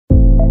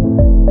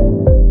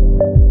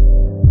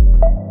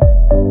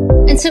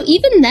And so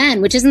even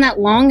then, which isn't that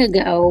long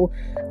ago,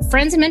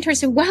 friends and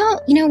mentors said,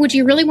 well, would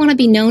you really want to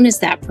be known as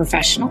that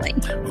professionally?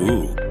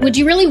 Ooh. Would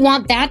you really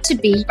want that to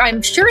be,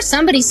 I'm sure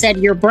somebody said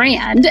your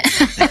brand.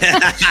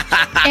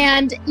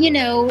 And,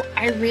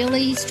 I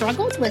really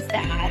struggled with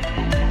that.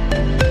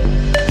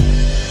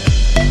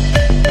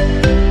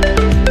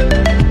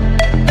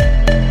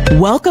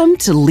 Welcome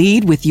to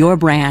Lead with Your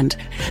Brand,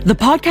 the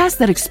podcast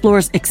that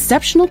explores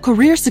exceptional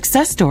career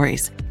success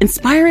stories,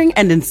 inspiring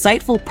and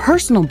insightful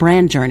personal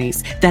brand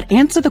journeys that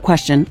answer the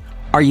question,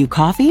 are you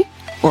coffee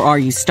or are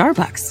you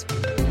Starbucks?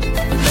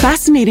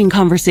 Fascinating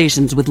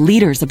conversations with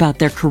leaders about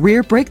their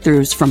career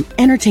breakthroughs from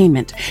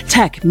entertainment,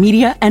 tech,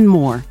 media, and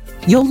more.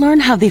 You'll learn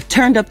how they've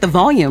turned up the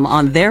volume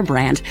on their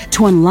brand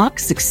to unlock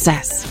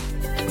success.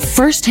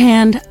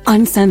 Firsthand,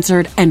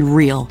 uncensored, and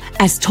real,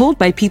 as told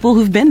by people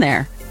who've been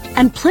there.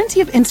 And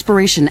plenty of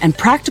inspiration and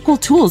practical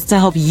tools to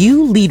help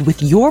you lead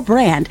with your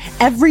brand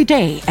every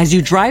day as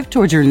you drive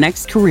towards your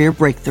next career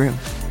breakthrough.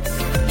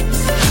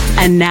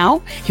 And now,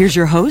 here's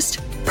your host,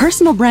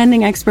 personal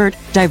branding expert,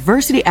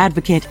 diversity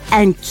advocate,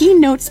 and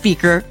keynote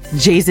speaker,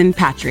 Jason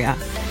Patria.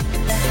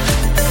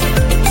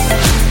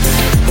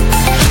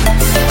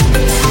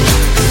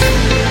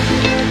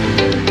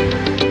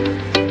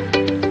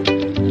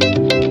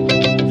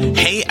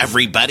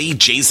 Everybody,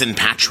 Jason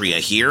Patria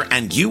here,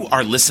 and you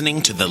are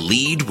listening to the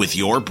Lead with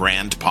Your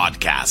Brand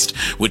podcast,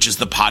 which is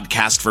the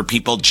podcast for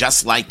people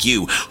just like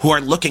you who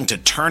are looking to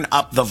turn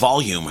up the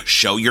volume,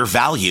 show your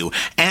value,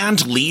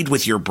 and lead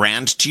with your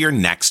brand to your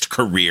next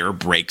career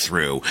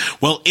breakthrough.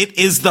 Well, it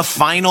is the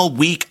final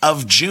week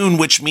of June,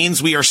 which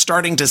means we are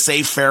starting to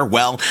say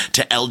farewell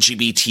to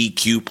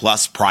LGBTQ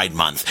plus Pride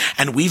Month,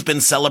 and we've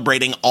been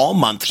celebrating all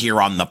month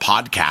here on the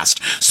podcast.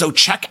 So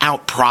check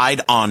out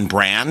Pride on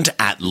Brand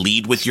at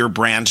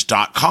leadwithyourbrand.com/pride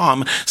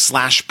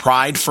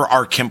for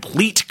our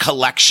complete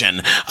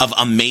collection of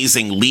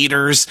amazing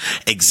leaders,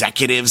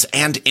 executives,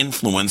 and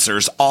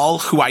influencers, all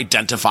who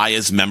identify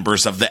as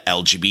members of the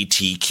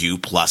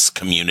LGBTQ plus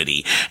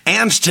community.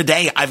 And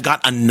today I've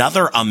got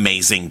another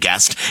amazing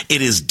guest.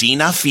 It is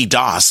Dina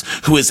Fidas,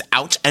 who is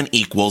Out and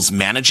Equal's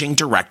Managing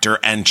Director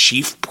and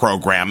Chief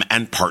Program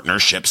and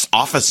Partnerships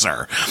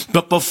Officer.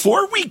 But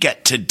before we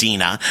get to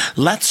Dina,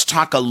 let's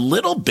talk a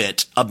little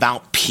bit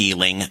about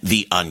peeling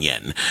the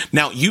onion.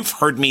 Now, you've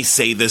heard me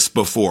say this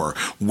before,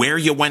 where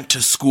you went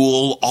to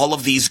school, all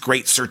of these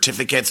great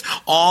certificates,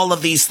 all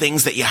of these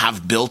things that you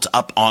have built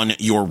up on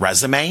your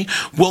resume.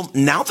 Well,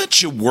 now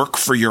that you work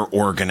for your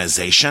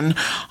organization,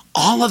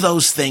 all of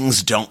those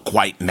things don't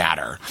quite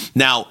matter.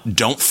 Now,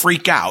 don't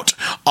freak out.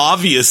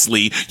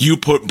 Obviously, you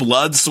put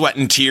blood, sweat,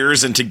 and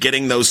tears into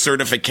getting those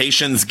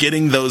certifications,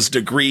 getting those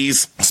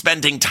degrees,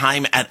 spending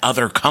time at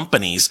other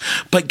companies.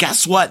 But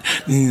guess what?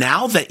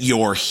 Now that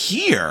you're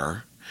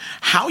here,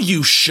 how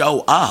you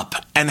show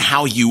up and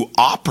how you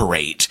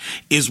operate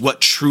is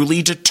what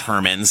truly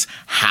determines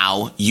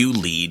how you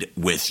lead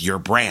with your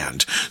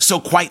brand. So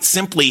quite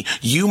simply,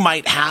 you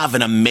might have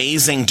an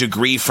amazing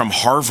degree from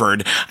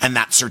Harvard and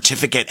that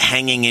certificate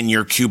hanging in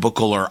your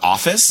cubicle or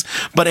office,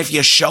 but if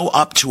you show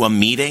up to a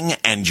meeting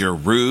and you're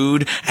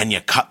rude and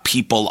you cut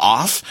people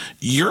off,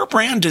 your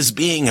brand is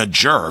being a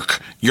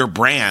jerk. Your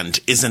brand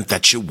isn't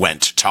that you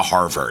went to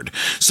Harvard.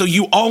 So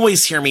you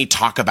always hear me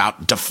talk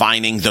about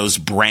defining those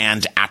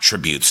brand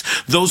attributes.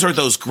 Those are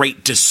those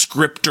great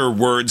descriptor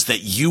words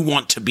that you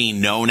want to be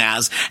known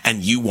as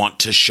and you want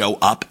to show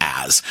up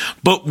as.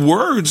 But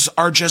words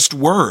are just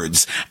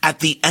words. At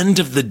the end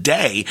of the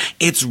day,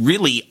 it's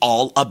really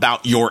all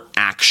about your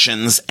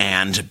actions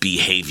and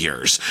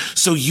behaviors.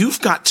 So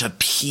you've got to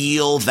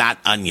peel that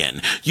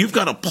onion. You've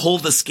got to pull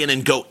the skin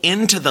and go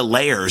into the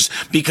layers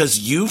because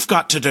you've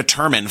got to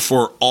determine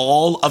for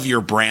all of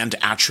your brand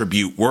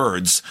attribute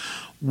words,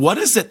 what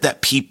is it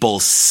that people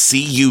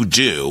see you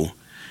do?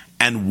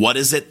 And what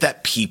is it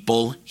that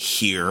people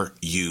hear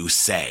you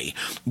say?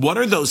 What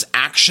are those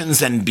actions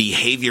and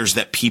behaviors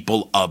that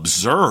people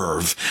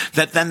observe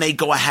that then they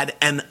go ahead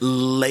and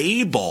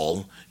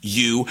label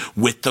you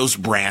with those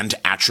brand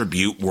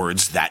attribute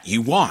words that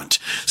you want?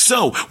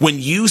 So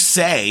when you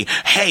say,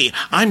 hey,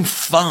 I'm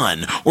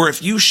fun, or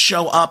if you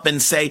show up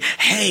and say,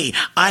 hey,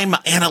 I'm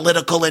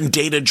analytical and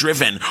data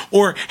driven,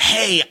 or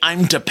hey,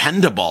 I'm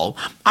dependable,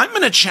 I'm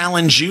going to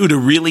challenge you to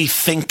really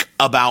think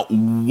about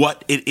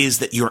what it is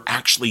that you're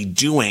actually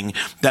doing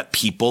that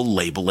people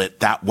label it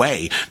that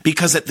way.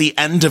 Because at the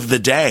end of the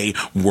day,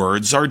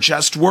 words are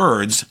just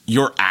words.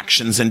 Your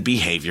actions and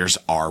behaviors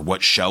are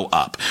what show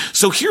up.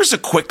 So here's a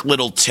quick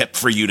little tip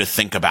for you to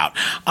think about.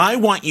 I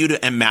want you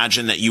to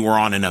imagine that you are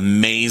on an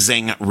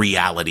amazing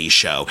reality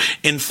show.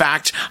 In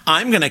fact,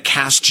 I'm going to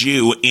cast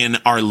you in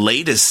our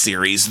latest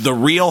series, The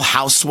Real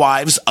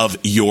Housewives of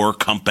Your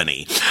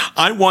Company.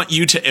 I want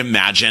you to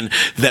imagine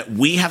that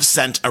we have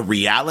sent a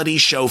reality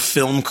show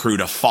film crew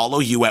to follow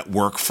you at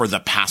work for the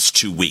past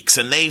 2 weeks,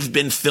 and they've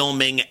been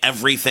filming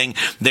everything.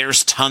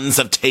 There's tons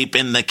of tape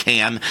in the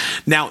can.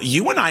 Now,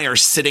 you and I are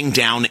sitting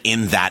down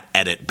in that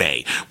edit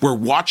bay. We're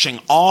watching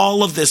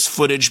all of this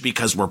footage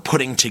because we're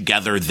putting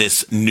together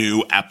this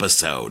new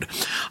episode.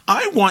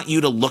 I want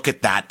you to look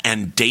at that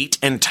and date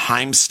and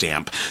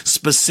timestamp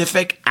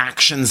specific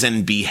actions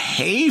and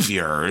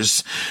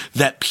behaviors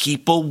that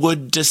people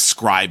would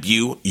describe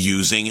you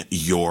using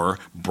your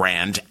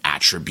brand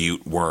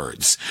attribute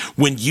words.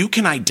 When you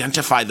can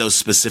identify those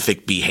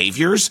specific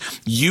behaviors,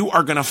 you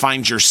are going to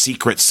find your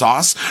secret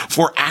sauce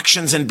for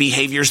actions and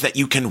behaviors that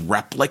you can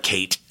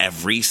replicate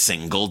every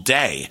single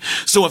day.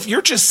 So if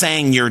you're just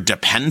saying you're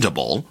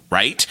dependable,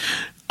 right?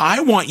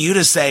 I want you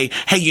to say,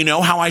 hey, you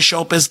know how I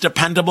show up as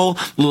dependable?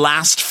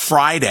 Last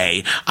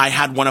Friday, I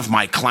had one of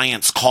my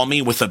clients call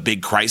me with a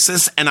big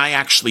crisis, and I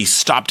actually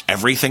stopped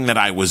everything that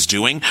I was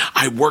doing.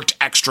 I worked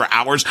extra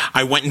hours.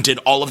 I went and did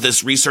all of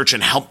this research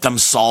and helped them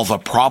solve a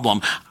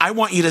problem. I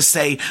want you to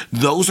say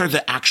those are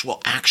the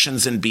actual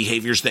actions and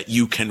behaviors that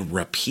you can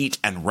repeat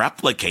and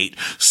replicate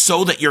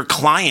so that your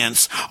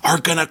clients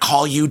are going to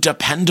call you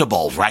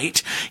dependable,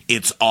 right?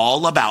 It's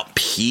all about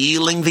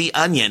peeling the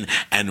onion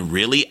and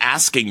really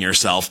asking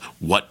yourself,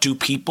 what do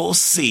people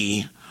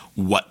see?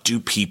 What do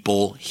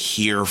people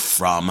hear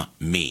from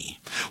me?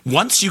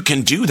 Once you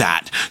can do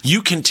that,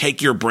 you can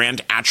take your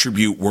brand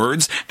attribute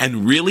words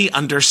and really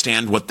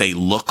understand what they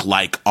look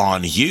like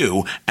on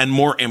you. And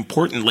more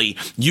importantly,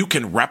 you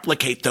can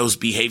replicate those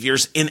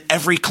behaviors in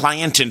every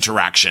client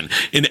interaction,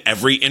 in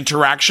every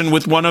interaction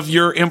with one of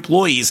your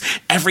employees.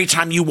 Every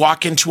time you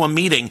walk into a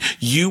meeting,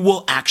 you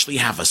will actually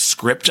have a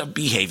script of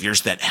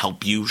behaviors that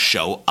help you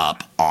show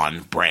up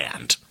on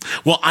brand.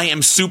 Well, I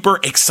am super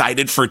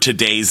excited for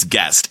today's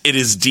guest. It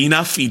is Dina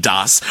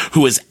Fidas,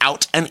 who is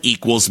Out and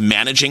Equal's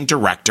Managing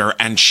Director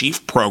and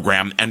Chief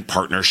Program and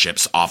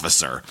Partnerships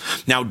Officer.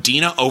 Now,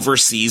 Dina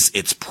oversees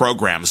its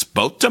programs,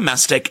 both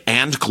domestic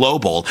and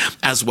global,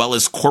 as well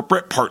as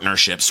corporate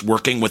partnerships,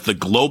 working with the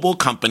global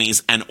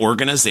companies and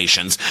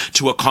organizations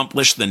to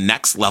accomplish the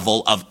next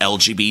level of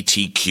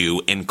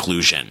LGBTQ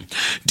inclusion.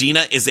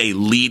 Dina is a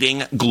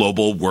leading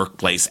global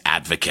workplace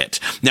advocate.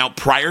 Now,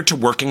 prior to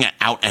working at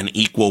Out and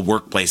Equal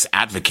Workplace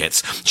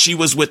Advocates, she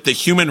was with the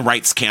Human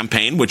Rights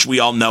Campaign, which we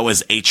all know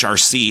as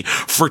HRC,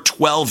 for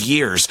 12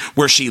 years,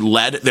 where she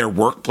led their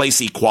workplace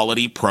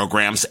equality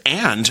programs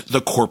and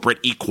the Corporate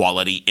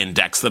Equality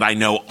Index that I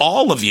know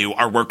all of you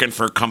are working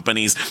for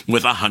companies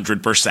with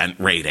 100%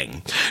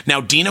 rating.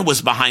 Now, Dina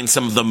was behind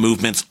some of the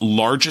movement's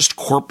largest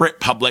corporate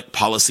public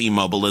policy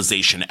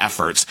mobilization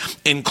efforts,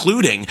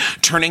 including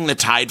turning the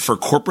tide for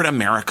corporate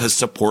America's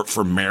support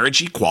for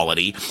marriage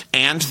equality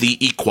and the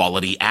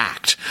Equality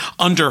Act.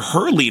 Under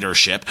her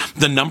leadership,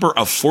 the number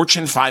of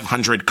Fortune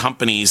 500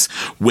 companies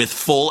with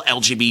full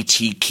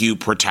LGBTQ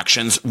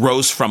protections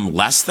rose from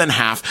less than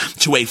half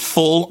to a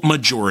full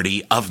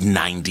majority of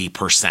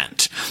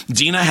 90%.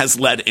 Dina has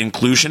led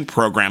inclusion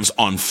programs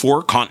on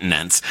 4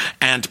 continents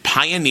and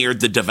pioneered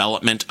the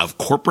development of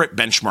corporate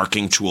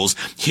benchmarking tools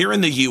here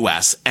in the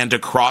U.S. and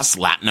across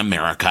Latin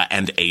America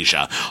and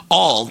Asia,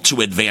 all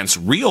to advance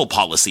real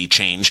policy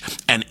change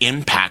and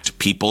impact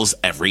people's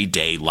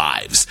everyday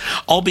lives.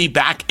 I'll be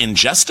back in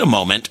just a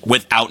moment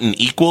with Out and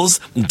Equal's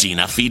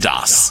Dina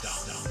Fidas.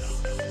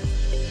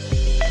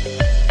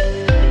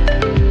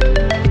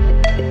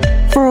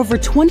 For over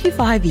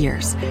 25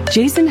 years,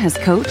 Jason has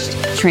coached,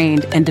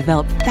 trained, and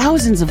developed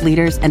thousands of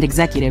leaders and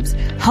executives,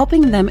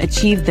 helping them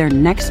achieve their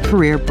next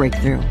career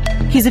breakthrough.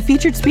 He's a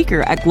featured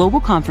speaker at global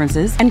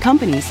conferences and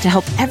companies to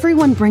help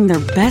everyone bring their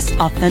best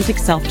authentic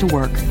self to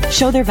work,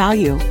 show their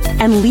value,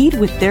 and lead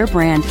with their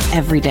brand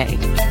every day.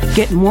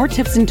 Get more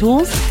tips and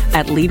tools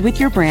at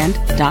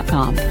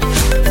leadwithyourbrand.com.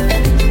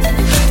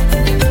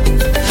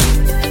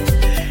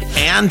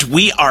 And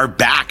we are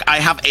back. I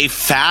have a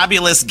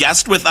fabulous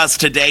guest with us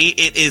today.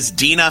 It is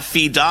Dina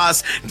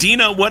Fidas.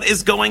 Dina, what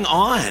is going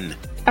on?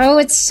 Oh,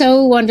 it's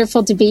so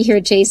wonderful to be here,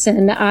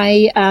 Jason.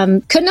 I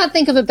could not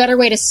think of a better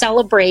way to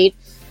celebrate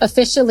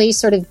officially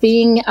sort of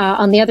being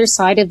on the other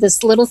side of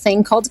this little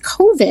thing called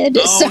COVID.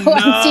 No.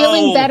 I'm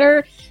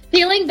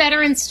feeling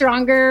better and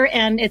stronger,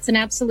 and it's an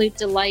absolute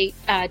delight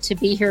to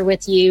be here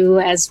with you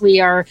as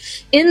we are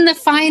in the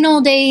final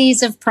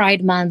days of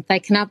Pride Month. I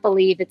cannot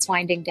believe it's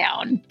winding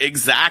down.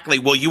 Exactly.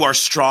 Well, you are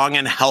strong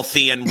and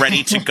healthy and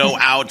ready to go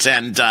out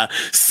and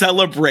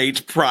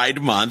celebrate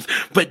Pride Month.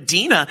 But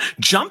Dina,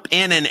 jump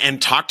in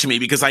and talk to me,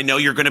 because I know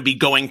you're going to be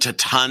going to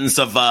tons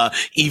of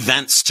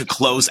events to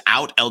close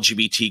out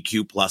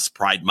LGBTQ plus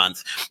Pride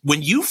Month.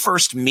 When you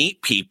first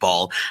meet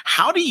people,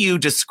 how do you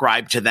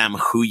describe to them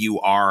who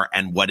you are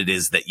and what it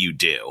is that you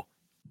do?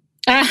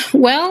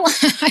 Well,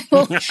 I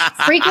will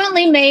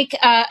frequently make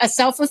a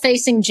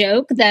self-effacing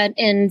joke that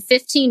in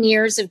 15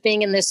 years of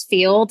being in this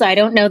field, I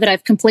don't know that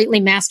I've completely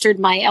mastered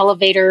my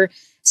elevator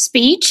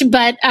speech,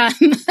 but I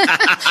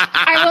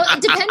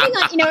will, depending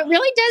on, it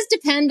really does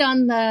depend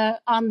on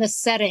the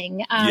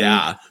setting,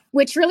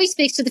 which really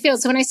speaks to the field.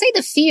 So when I say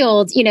the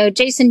field,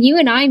 Jason, you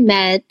and I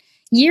met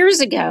years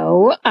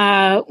ago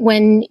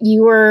when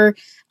you were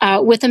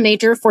with a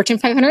major Fortune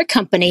 500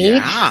 company.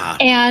 Yeah.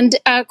 And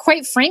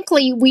quite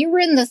frankly, we were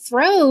in the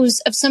throes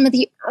of some of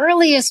the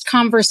earliest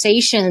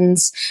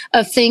conversations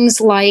of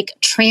things like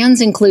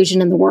trans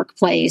inclusion in the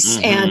workplace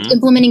and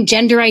implementing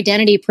gender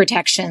identity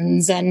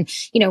protections and,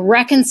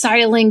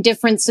 reconciling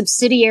different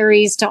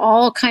subsidiaries to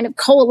all kind of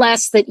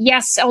coalesce that,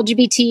 yes,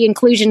 LGBT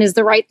inclusion is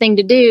the right thing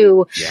to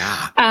do.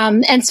 Yeah.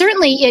 And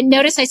certainly,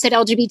 notice I said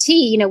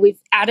LGBT, we've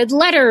added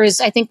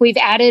letters. I think we've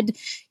added,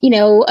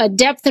 a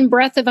depth and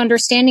breadth of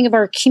understanding of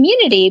our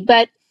community.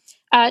 But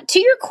to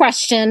your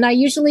question, I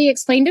usually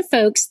explain to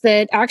folks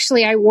that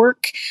actually I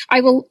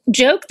will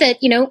joke that,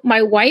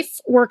 my wife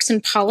works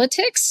in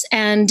politics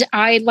and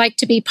I like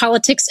to be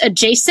politics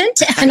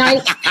adjacent and I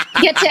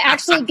get to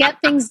actually get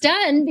things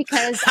done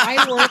because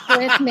I work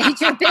with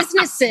major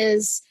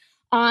businesses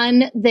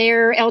on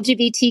their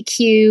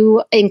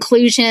LGBTQ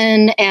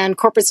inclusion and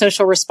corporate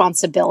social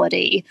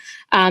responsibility.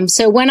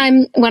 So when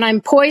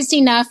I'm poised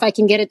enough, I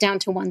can get it down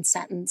to one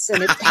sentence,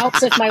 and it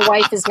helps if my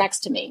wife is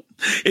next to me.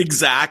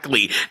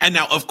 Exactly. And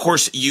now, of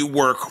course, you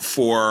work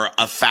for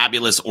a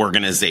fabulous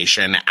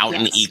organization, Out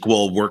and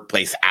Equal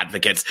Workplace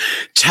Advocates.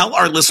 Tell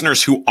our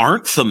listeners who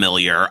aren't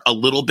familiar a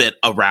little bit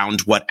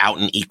around what Out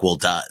and Equal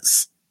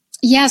does.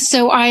 Yes,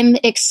 so I'm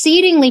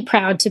exceedingly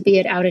proud to be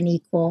at Out and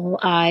Equal.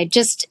 I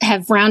just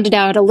have rounded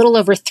out a little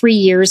over 3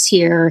 years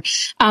here.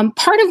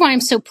 Part of why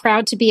I'm so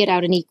proud to be at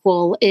Out and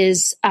Equal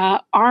is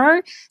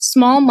our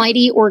small,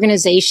 mighty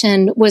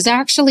organization was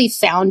actually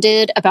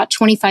founded about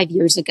 25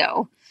 years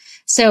ago.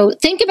 So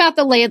think about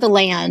the lay of the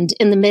land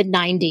in the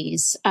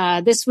mid-90s.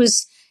 This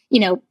was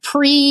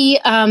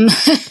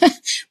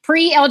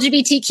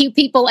pre-LGBTQ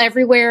people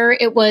everywhere.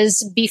 It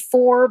was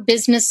before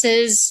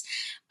businesses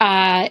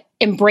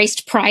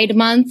embraced Pride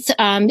Month.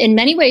 In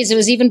many ways, it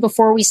was even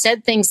before we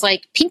said things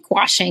like pink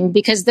washing,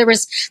 because there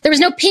was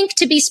no pink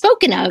to be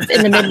spoken of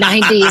in the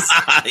mid-90s.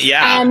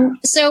 Yeah.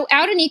 So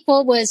Out and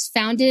Equal was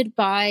founded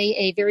by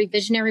a very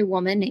visionary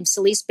woman named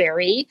Celeste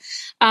Berry.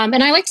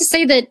 And I like to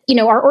say that,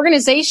 our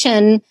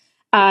organization,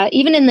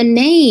 even in the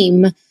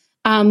name,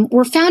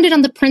 we're founded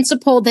on the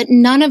principle that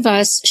none of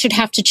us should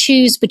have to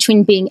choose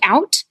between being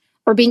out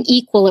or being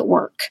equal at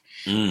work.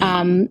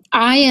 I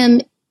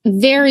am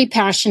very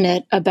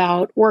passionate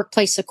about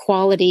workplace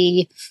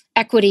equality,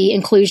 equity,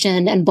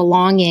 inclusion, and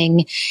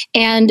belonging.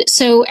 And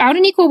so Out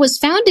and Equal was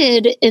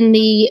founded in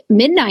the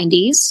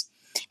mid-90s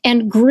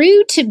and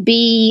grew to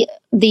be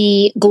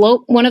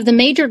one of the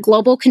major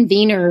global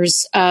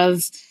conveners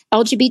of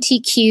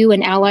LGBTQ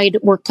and allied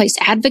workplace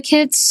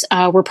advocates.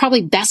 We're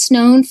probably best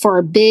known for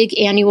our big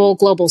annual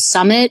global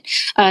summit.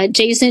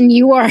 Jason,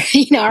 you are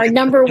our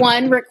number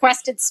one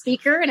requested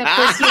speaker. And of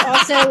course, you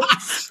also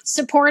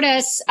support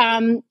us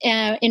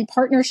in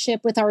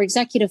partnership with our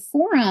executive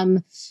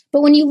forum.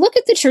 But when you look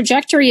at the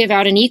trajectory of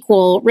Out and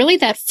Equal, really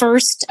that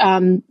first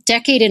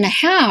decade and a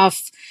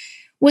half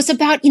was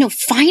about,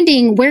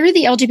 finding where are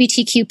the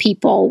LGBTQ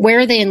people, where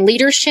are they in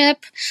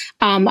leadership,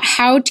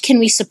 how can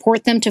we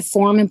support them to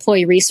form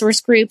employee resource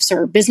groups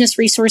or business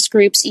resource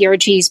groups,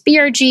 ERGs,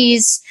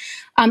 BRGs,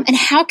 and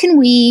how can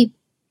we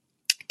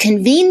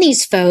convene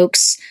these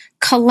folks,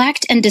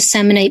 collect and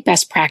disseminate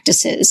best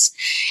practices.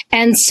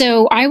 And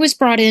so I was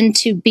brought in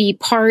to be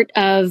part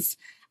of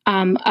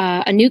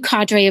a new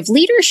cadre of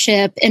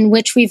leadership in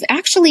which we've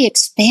actually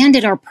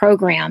expanded our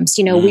programs.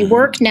 We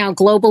work now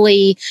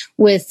globally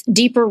with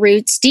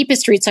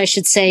deepest roots, I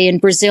should say, in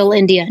Brazil,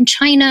 India, and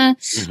China,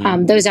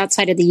 those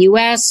outside of the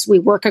US. We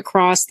work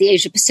across the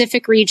Asia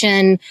Pacific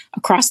region,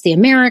 across the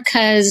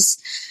Americas.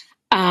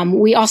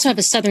 We also have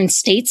a Southern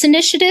States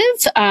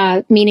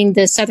Initiative, meaning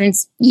the Southern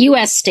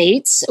U.S.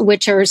 states,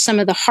 which are some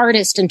of the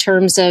hardest in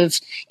terms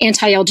of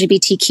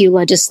anti-LGBTQ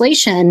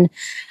legislation.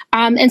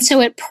 And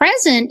so at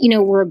present,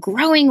 we're a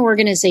growing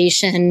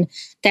organization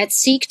that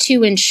seek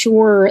to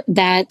ensure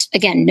that,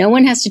 again, no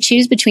one has to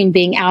choose between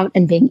being out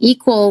and being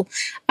equal,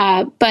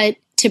 but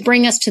to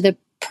bring us to the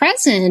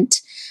present,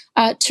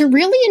 to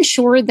really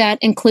ensure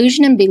that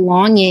inclusion and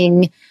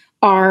belonging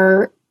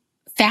are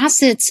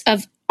facets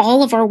of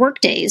all of our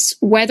work days,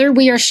 whether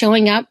we are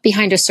showing up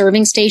behind a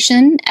serving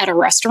station at a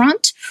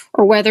restaurant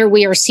or whether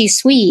we are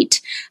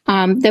C-suite,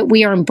 that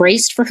we are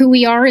embraced for who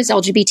we are as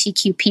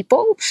LGBTQ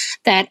people,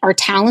 that our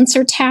talents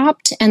are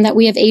tapped, and that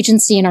we have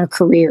agency in our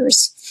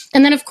careers.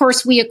 And then, of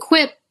course, we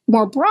equip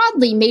more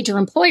broadly major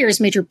employers,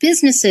 major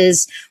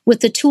businesses with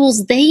the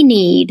tools they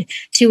need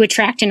to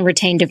attract and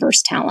retain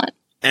diverse talent.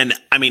 And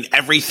I mean,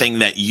 everything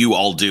that you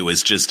all do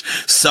is just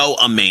so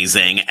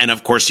amazing. And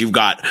of course, you've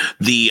got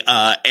the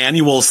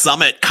annual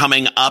summit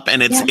coming up,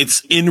 and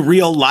it's in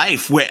real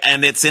life,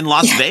 and it's in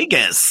Las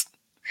Vegas.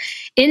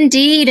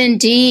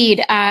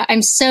 Indeed.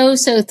 I'm so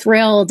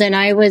thrilled. And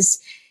I was,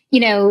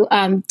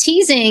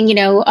 teasing,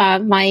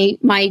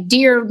 my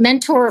dear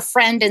mentor,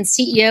 friend, and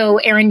CEO,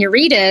 Erin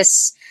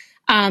Uritis,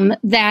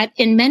 that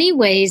in many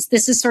ways,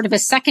 this is sort of a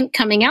second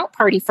coming out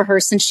party for her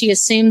since she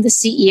assumed the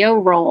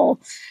CEO role.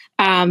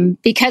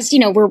 because,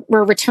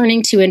 we're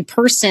returning to in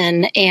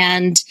person,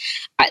 and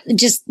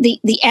just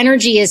the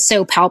energy is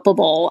so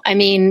palpable. I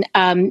mean,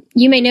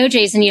 you may know,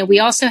 Jason, we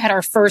also had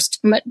our first,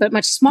 but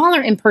much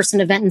smaller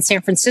in-person event in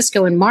San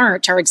Francisco in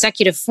March, our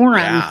executive forum.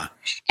 Yeah.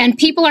 And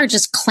people are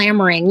just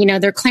clamoring,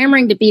 they're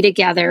clamoring to be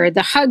together.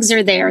 The hugs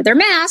are there. They're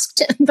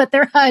masked, but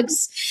they're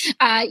hugs.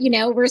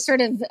 We're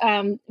sort of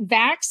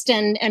vaxxed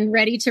and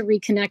ready to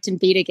reconnect and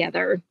be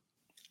together.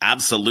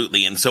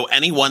 Absolutely. And so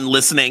anyone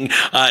listening,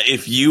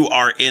 if you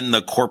are in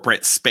the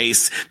corporate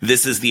space,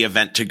 this is the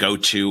event to go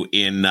to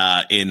in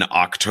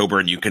October,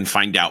 and you can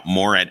find out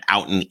more at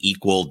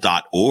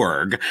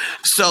outandequal.org.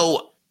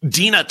 So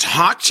Dina,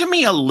 talk to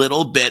me a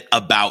little bit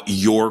about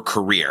your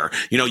career.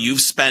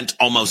 You've spent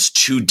almost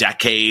 2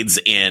 decades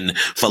in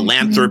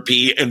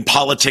philanthropy and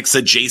politics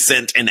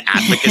adjacent and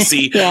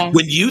advocacy. Yeah.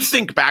 When you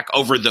think back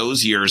over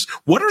those years,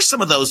 what are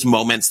some of those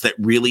moments that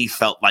really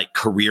felt like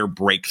career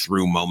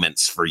breakthrough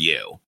moments for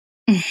you?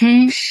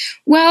 Mm-hmm.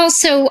 Well,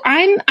 so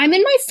I'm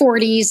in my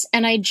 40s,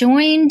 and I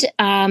joined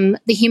the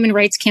Human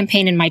Rights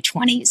Campaign in my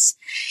 20s.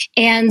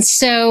 And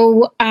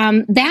so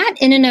that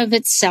in and of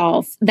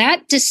itself,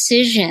 that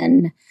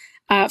decision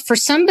for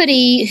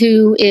somebody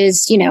who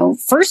is,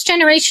 first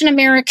generation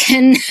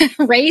American,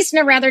 raised in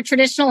a rather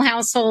traditional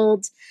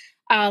household,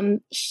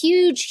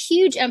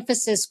 huge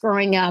emphasis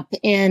growing up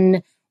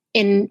in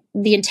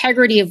the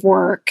integrity of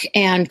work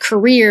and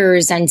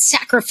careers and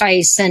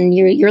sacrifice, and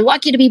you're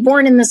lucky to be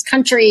born in this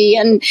country,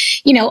 and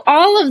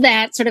all of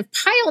that sort of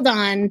piled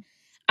on.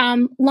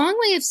 Long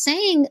way of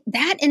saying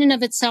that in and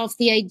of itself,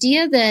 the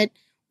idea that,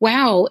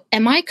 wow,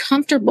 am I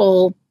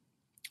comfortable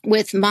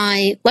with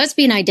my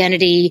lesbian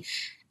identity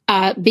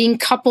being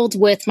coupled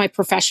with my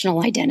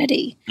professional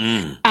identity?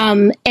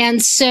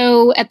 And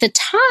so at the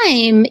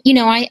time,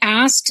 I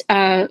asked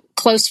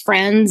close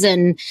friends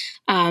and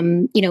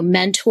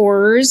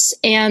mentors,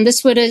 and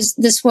this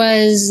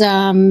was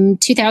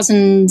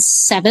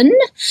 2007,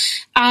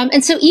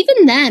 and so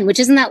even then, which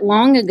isn't that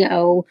long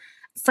ago,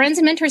 friends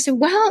and mentors said,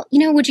 well,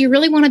 would you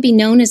really want to be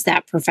known as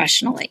that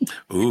professionally?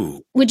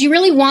 Ooh. Would you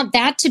really want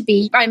that to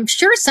be, I'm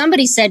sure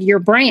somebody said, your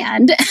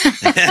brand.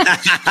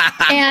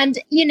 And,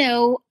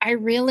 I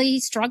really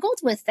struggled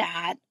with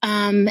that,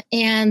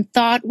 and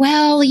thought,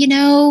 well,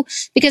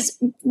 because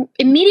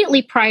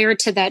immediately prior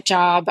to that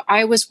job,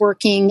 I was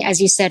working,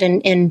 as you said,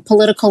 in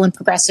political and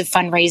progressive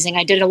fundraising.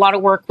 I did a lot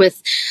of work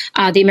with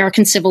the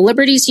American Civil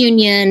Liberties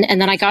Union, and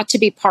then I got to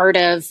be part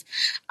of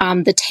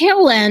the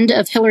tail end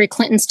of Hillary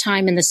Clinton's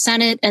time in the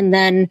Senate, and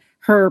then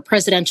her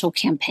presidential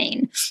campaign,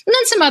 and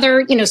then some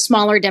other,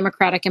 smaller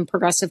Democratic and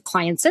progressive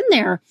clients in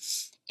there.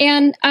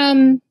 And,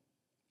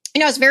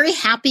 I was very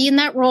happy in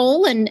that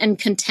role and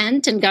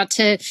content, and got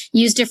to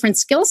use different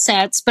skill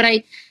sets, but I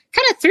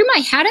kind of threw my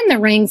hat in the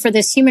ring for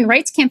this Human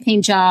Rights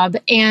Campaign job.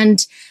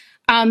 And,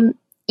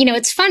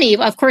 it's funny,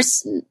 of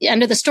course,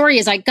 end of the story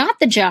is I got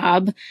the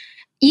job.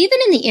 Even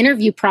in the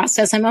interview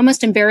process, I'm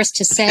almost embarrassed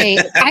to say,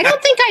 I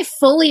don't think I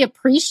fully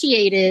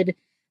appreciated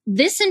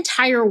this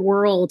entire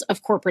world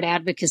of corporate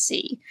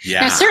advocacy.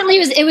 Yeah. Now, certainly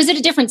it was at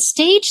a different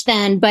stage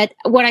then, but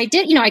what I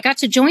did, I got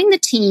to join the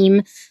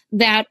team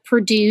that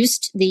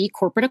produced the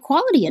Corporate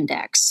Equality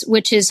Index,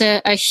 which is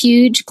a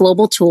huge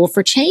global tool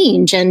for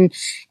change, and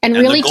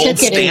really the gold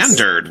took it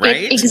standard,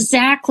 right?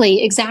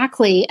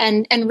 Exactly.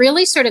 And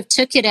really sort of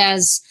took it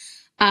as,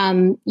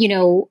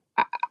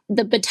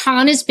 the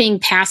baton is being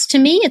passed to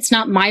me. It's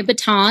not my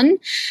baton.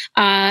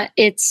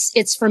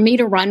 It's for me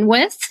to run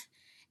with,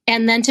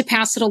 and then to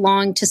pass it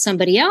along to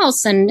somebody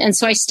else. And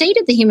so I stayed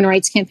at the Human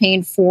Rights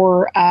Campaign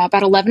for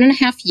about 11 and a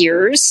half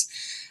years,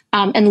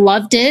 and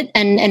loved it,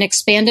 and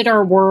expanded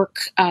our work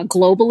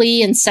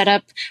globally, and set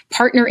up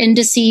partner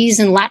indices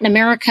in Latin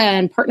America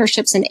and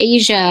partnerships in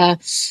Asia.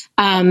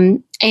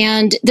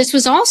 And this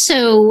was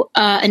also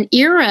an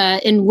era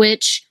in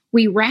which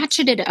we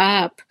ratcheted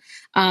up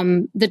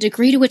the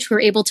degree to which we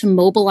were able to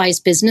mobilize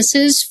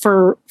businesses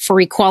for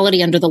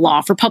equality under the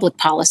law, for public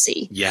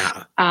policy.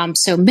 Yeah.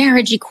 So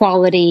marriage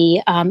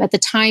equality, at the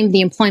time,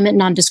 the Employment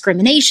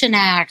Non-Discrimination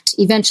Act,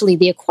 eventually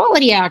the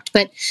Equality Act,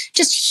 but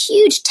just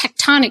huge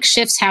tectonic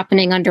shifts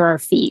happening under our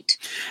feet.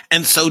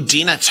 And so,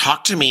 Dina,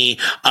 talk to me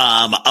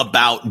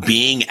about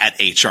being at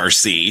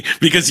HRC,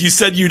 because you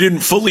said you didn't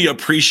fully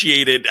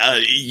appreciate it,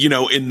 in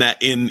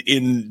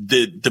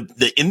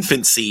the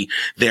infancy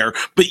there,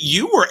 but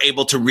you were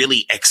able to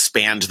really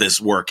expand this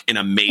work in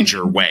a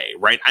major way,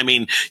 right? I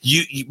mean,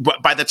 you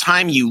by the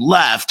time you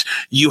left,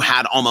 you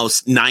had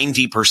almost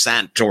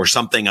 90% or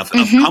something of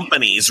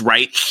companies,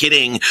 right,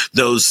 hitting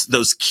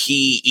those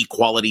key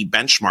equality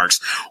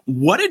benchmarks.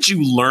 What did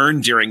you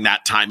learn during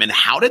that time, and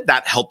how did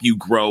that help you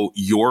grow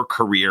your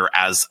career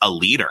as a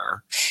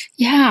leader?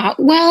 Yeah,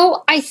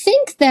 well, I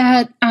think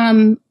that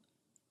I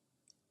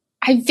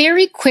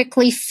very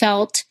quickly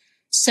felt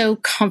so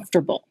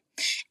comfortable,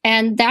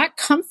 and that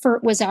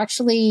comfort was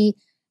actually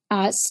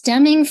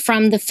stemming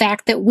from the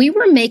fact that we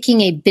were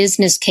making a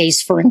business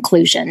case for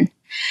inclusion.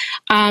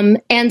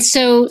 And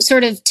so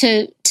sort of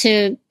to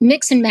to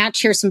mix and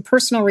match here some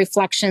personal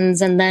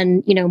reflections and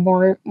then,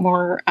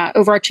 more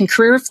overarching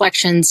career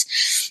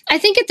reflections. I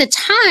think at the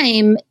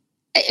time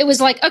it was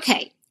like,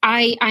 okay,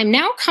 I'm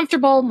now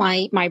comfortable.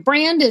 My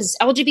brand is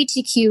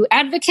LGBTQ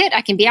advocate.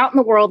 I can be out in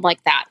the world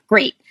like that.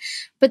 Great.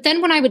 But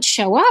then when I would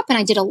show up, and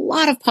I did a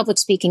lot of public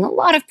speaking, a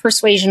lot of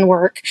persuasion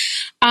work,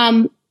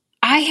 I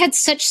had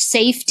such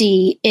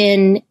safety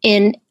in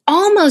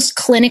almost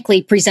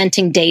clinically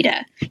presenting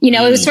data.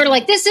 It was sort of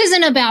like, this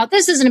isn't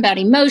about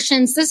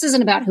emotions. This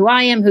isn't about who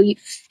I am,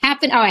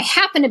 I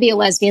happen to be a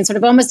lesbian, sort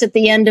of almost at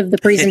the end of the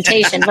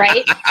presentation.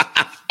 Right.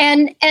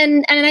 And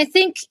I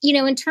think,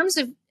 in terms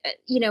of,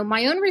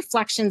 my own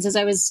reflections as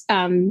I was,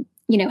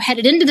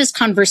 headed into this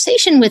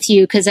conversation with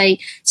you, because I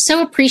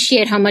so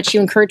appreciate how much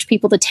you encourage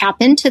people to tap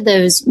into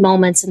those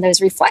moments and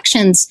those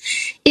reflections.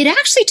 It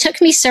actually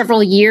took me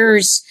several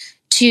years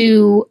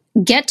to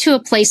get to a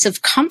place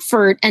of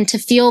comfort and to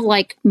feel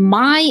like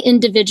my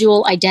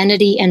individual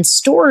identity and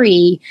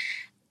story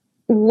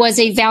was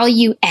a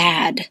value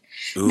add.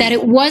 Ooh. That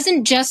it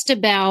wasn't just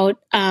about,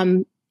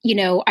 I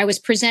was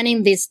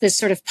presenting this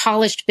sort of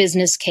polished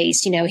business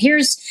case.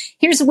 Here's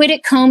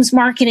Whitcomb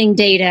marketing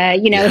data.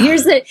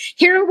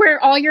 Here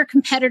where all your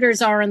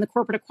competitors are in the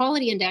corporate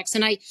equality index.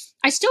 And I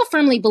still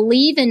firmly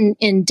believe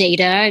in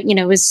data.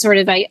 Is sort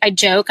of I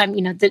joke.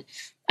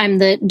 I'm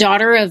the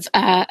daughter of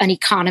an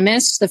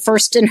economist, the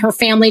first in her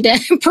family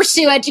to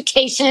pursue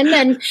education,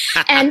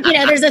 and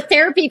there's a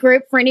therapy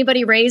group for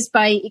anybody raised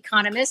by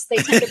economists. They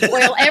tend to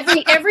boil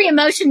every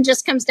emotion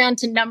just comes down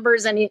to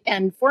numbers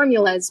and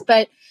formulas,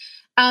 but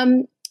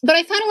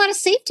I found a lot of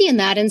safety in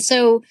that. And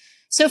so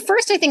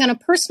first, I think on a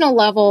personal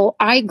level,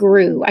 I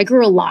grew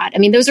a lot. I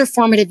mean, those are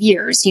formative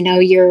years,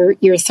 your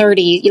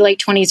 30, your late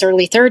 20s,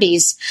 early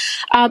 30s.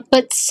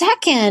 But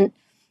second,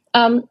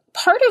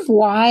 part of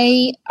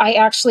why I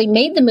actually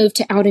made the move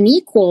to Out and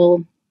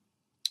Equal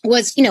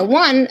was,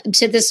 one,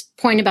 to this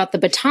point about the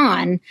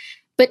baton,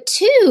 but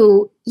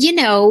two,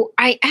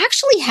 I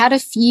actually had a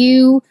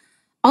few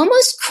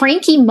almost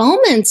cranky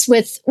moments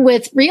with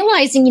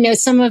realizing,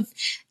 some of,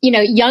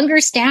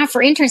 younger staff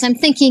or interns. I'm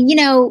thinking, you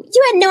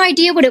had no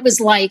idea what it was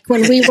like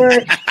when we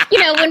were,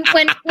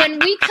 when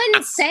we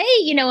couldn't say,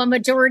 a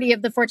majority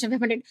of the Fortune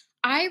 500.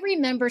 I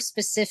remember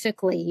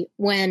specifically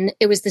when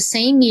it was the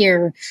same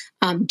year,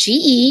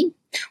 GE,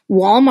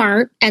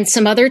 Walmart, and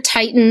some other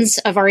titans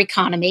of our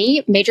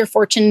economy, major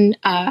Fortune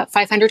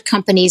 500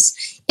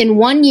 companies, in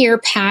 1 year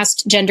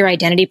passed gender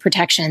identity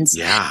protections.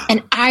 Yeah.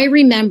 And I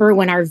remember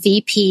when our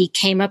VP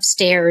came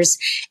upstairs,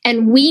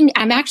 and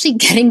I'm actually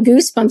getting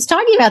goosebumps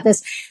talking about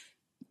this.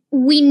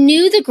 We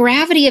knew the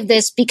gravity of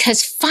this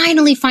because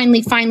finally,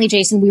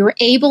 Jason, we were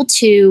able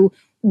to,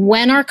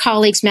 when our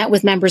colleagues met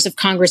with members of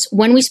Congress,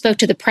 when we spoke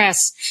to the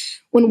press,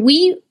 when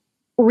we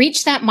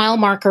reached that mile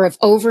marker of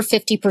over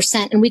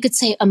 50%, and we could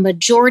say a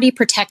majority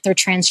protect their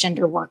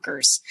transgender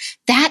workers.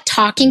 That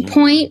talking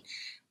point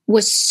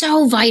was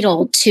so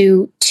vital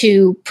to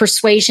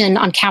persuasion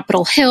on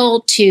Capitol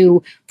Hill,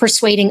 to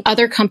persuading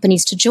other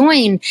companies to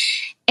join.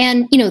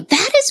 And,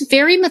 that is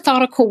very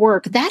methodical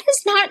work. That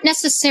is not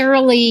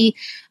necessarily,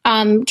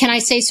 can I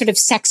say, sort of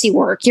sexy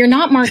work. You're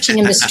not marching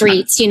in the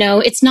streets.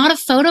 It's not a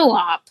photo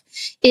op.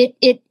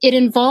 It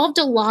involved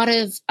a lot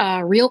of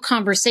real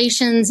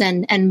conversations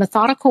and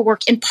methodical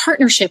work in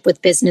partnership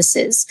with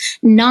businesses,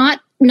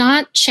 not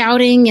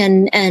shouting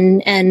and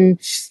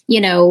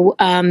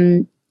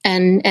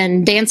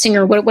dancing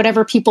or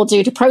whatever people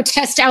do to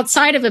protest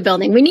outside of a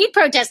building. We need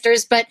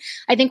protesters, but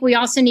I think we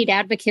also need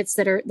advocates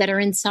that are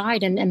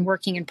inside and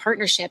working in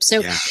partnership.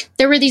 So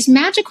there were these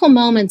magical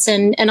moments,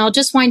 and I'll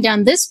just wind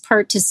down this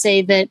part to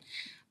say that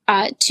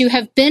to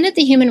have been at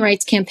the Human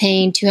Rights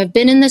Campaign, to have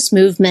been in this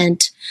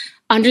movement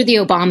under the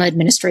Obama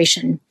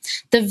administration,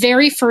 the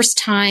very first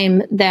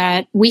time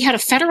that we had a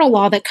federal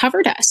law that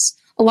covered us.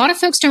 A lot of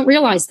folks don't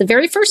realize the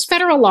very first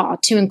federal law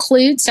to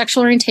include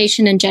sexual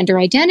orientation and gender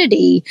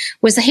identity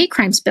was the hate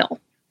crimes bill.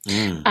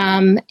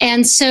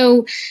 And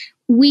so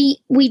we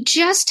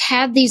just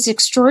had these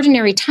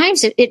extraordinary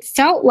times. It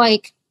felt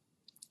like,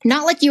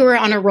 not like you were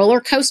on a roller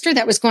coaster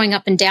that was going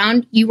up and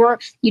down. You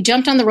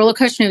jumped on the roller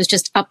coaster and it was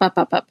just up, up,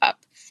 up, up, up.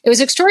 It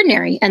was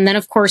extraordinary. And then,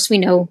 of course, we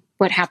know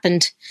what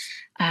happened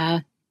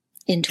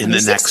in 2016. In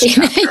the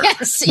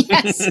next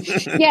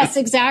chapter. Yes,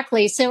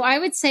 exactly. So I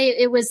would say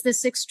it was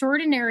this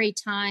extraordinary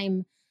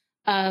time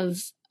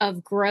of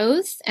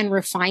growth and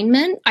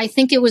refinement. I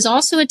think it was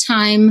also a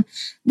time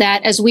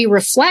that, as we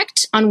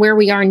reflect on where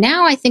we are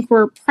now, I think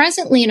we're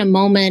presently in a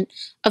moment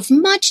of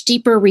much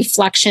deeper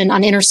reflection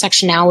on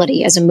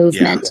intersectionality as a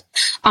movement,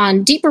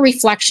 on deeper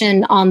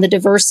reflection on the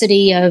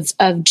diversity of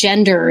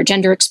gender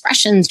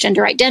expressions,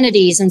 gender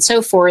identities, and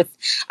so forth.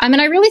 I mean,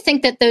 I really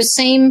think that those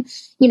same,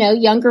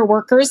 younger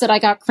workers that I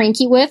got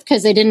cranky with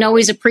because they didn't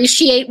always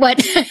appreciate what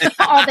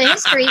all the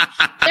history,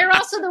 they're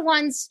also the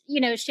ones,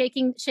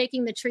 shaking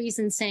the trees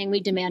and saying we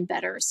demand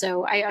better.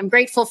 So I'm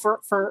grateful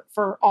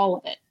for all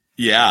of it.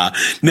 Yeah.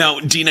 Now,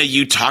 Dina,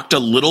 you talked a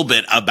little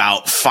bit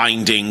about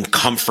finding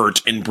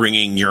comfort in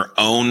bringing your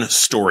own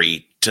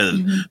story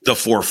to the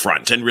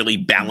forefront and really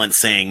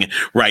balancing,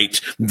 right,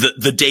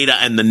 the data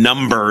and the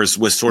numbers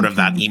with sort of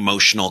that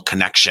emotional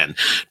connection.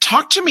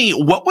 Talk to me,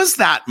 what was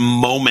that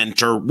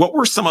moment, or what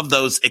were some of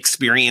those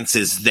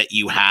experiences that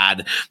you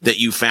had that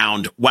you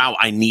found, wow,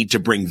 I need to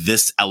bring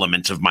this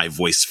element of my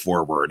voice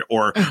forward,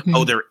 or,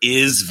 oh, there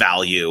is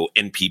value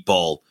in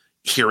people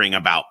hearing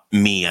about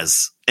me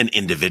as an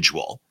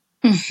individual?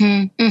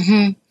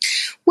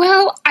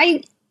 Well,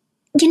 I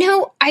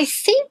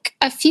think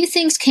a few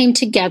things came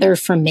together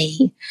for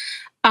me,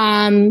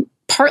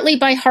 partly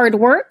by hard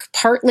work,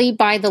 partly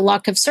by the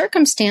luck of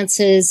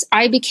circumstances.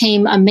 I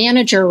became a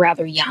manager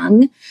rather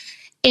young.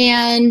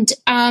 And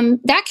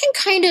that can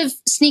kind of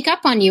sneak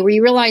up on you where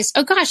you realize,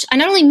 oh gosh, I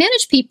not only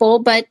manage people,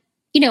 but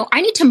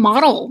I need to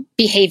model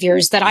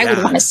behaviors that I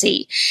would want to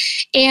see.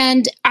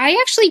 And I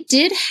actually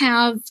did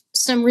have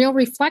some real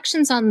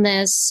reflections on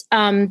this,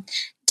 down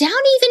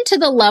even to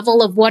the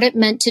level of what it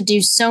meant to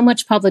do so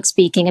much public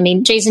speaking. I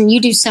mean, Jason, you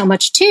do so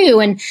much too.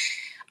 And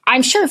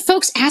I'm sure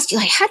folks ask you,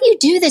 like, how do you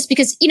do this?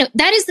 Because,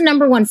 that is the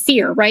number one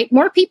fear, right?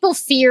 More people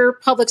fear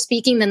public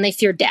speaking than they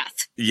fear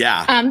death.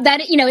 Yeah.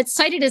 It's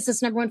cited as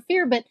this number one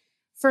fear. But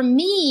for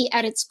me,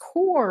 at its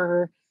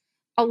core,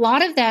 a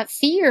lot of that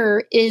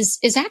fear is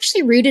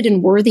actually rooted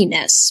in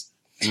worthiness.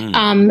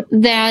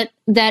 That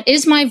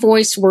is my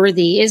voice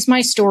worthy? Is my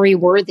story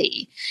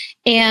worthy?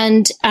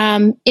 And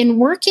in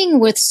working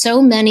with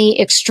so many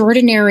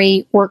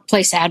extraordinary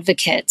workplace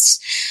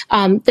advocates,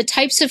 the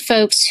types of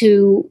folks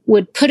who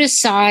would put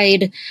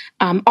aside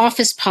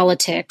office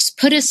politics,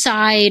 put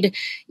aside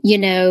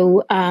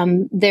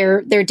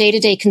their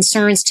day-to-day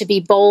concerns to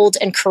be bold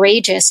and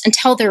courageous and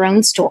tell their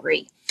own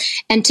story,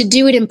 and to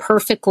do it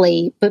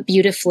imperfectly but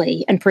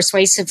beautifully and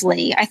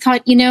persuasively, I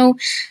thought,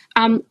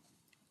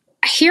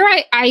 here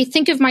I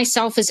think of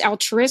myself as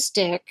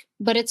altruistic,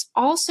 but it's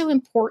also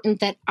important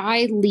that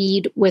I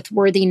lead with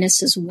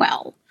worthiness as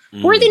well.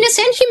 Worthiness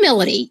and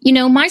humility.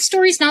 My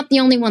story's not the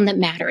only one that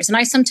matters. And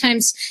I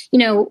sometimes,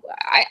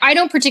 I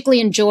don't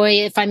particularly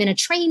enjoy if I'm in a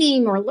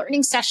training or a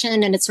learning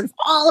session and it's sort of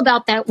all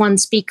about that one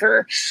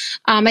speaker.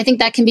 I think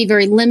that can be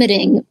very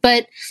limiting.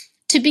 But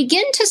to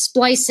begin to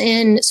splice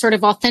in sort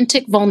of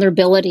authentic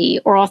vulnerability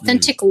or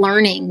authentic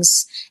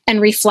learnings and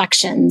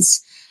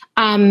reflections,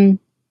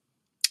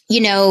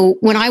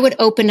 when I would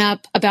open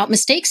up about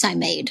mistakes I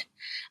made,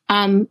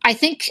 I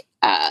think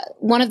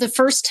one of the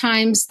first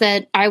times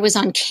that I was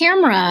on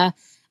camera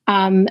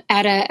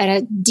at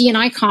a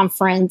D&I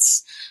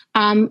conference,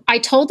 I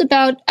told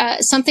about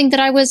something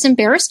that I was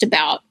embarrassed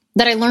about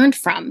that I learned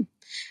from.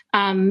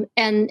 And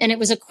it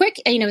was a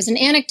quick, it was an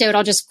anecdote.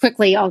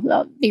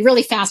 I'll be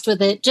really fast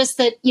with it. Just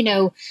that,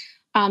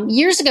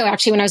 years ago,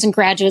 actually, when I was in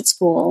graduate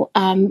school,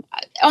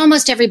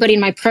 almost everybody in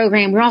my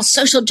program, we're all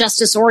social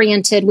justice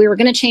oriented. We were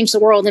going to change the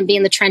world and be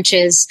in the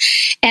trenches.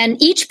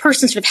 And each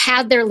person sort of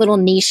had their little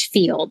niche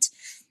field.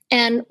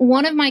 And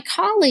one of my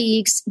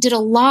colleagues did a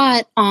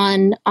lot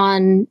on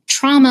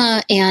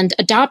trauma and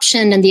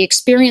adoption and the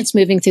experience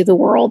moving through the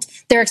world,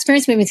 their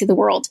experience moving through the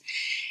world.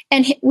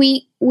 And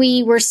we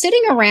were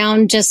sitting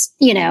around just,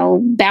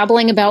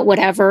 babbling about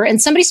whatever.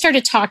 And somebody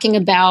started talking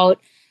about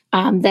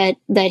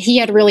that he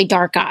had really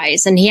dark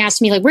eyes. And he asked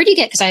me, like, where do you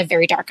get? Because I have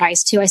very dark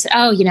eyes too. I said,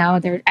 oh,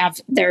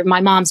 they're my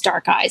mom's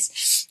dark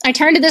eyes. I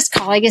turned to this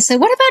colleague and said,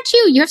 what about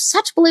you? You have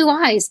such blue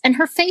eyes. And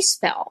her face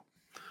fell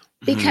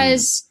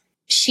because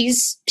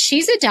she's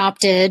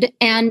adopted.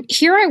 And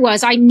here I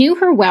was, I knew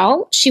her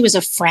well. She was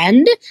a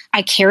friend.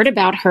 I cared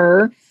about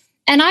her.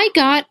 And I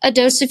got a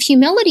dose of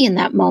humility in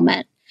that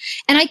moment.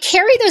 And I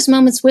carry those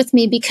moments with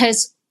me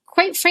because,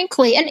 quite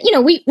frankly, and,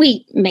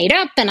 we made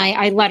up and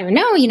I let her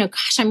know,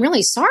 gosh, I'm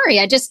really sorry.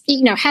 I just,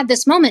 had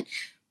this moment.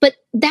 But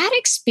that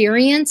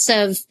experience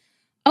of,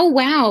 oh,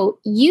 wow,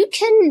 you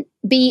can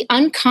be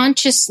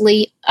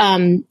unconsciously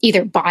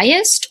either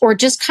biased or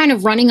just kind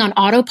of running on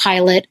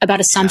autopilot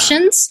about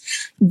assumptions.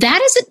 Yeah.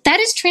 That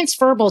is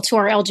transferable to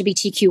our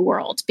LGBTQ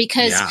world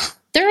because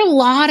there are a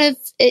lot of,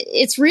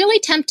 it's really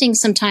tempting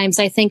sometimes,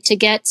 I think, to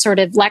get sort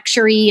of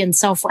lectury and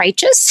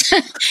self-righteous.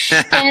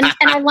 and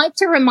I like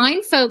to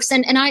remind folks,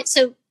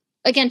 so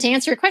again, to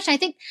answer your question, I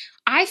think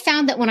I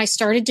found that when I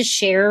started to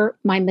share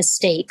my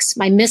mistakes,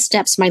 my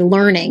missteps, my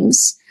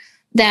learnings,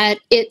 that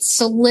it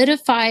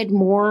solidified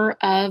more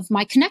of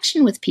my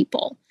connection with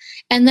people.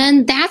 And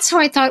then that's how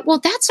I thought, well,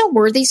 that's a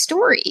worthy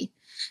story.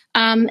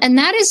 And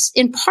that is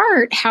in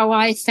part how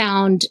I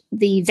found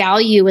the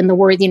value and the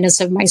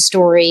worthiness of my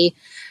story.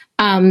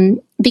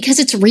 Because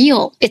it's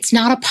real. It's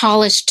not a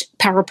polished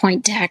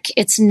PowerPoint deck.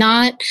 It's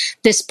not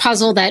this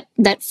puzzle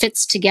that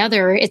fits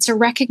together. It's a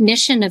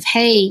recognition of,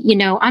 hey,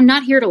 I'm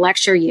not here to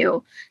lecture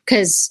you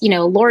because,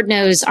 Lord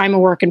knows I'm a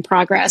work in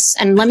progress.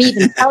 And let me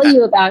even tell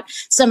you about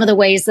some of the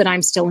ways that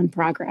I'm still in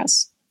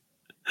progress.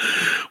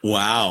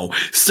 Wow.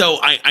 So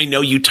I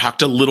know you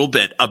talked a little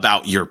bit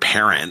about your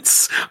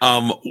parents.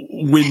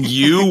 When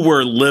you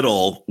were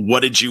little,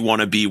 what did you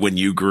want to be when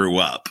you grew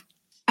up?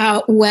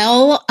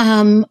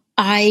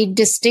 I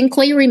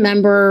distinctly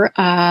remember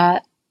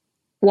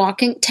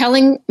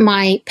telling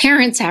my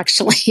parents,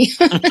 actually,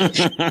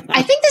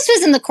 I think this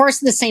was in the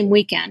course of the same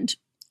weekend.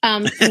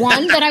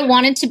 One, that I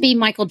wanted to be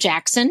Michael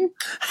Jackson.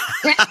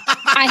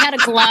 I had a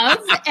glove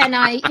and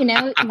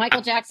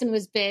Michael Jackson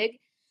was big.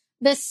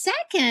 The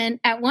second,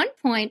 at one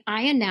point,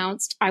 I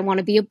announced I want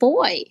to be a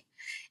boy.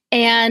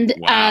 And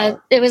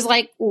it was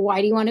like,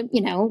 why do you want to be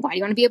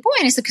a boy?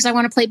 And I said, because I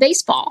want to play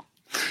baseball.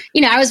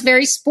 I was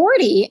very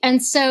sporty.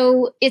 And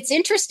so it's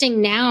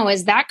interesting now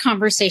as that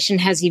conversation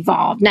has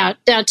evolved. Now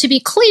to be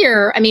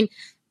clear, I mean,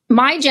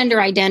 my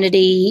gender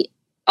identity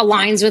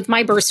aligns with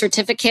my birth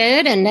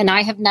certificate, and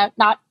I have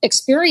not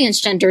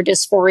experienced gender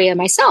dysphoria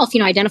myself. I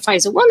identify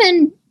as a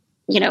woman.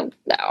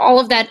 All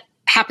of that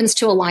happens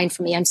to align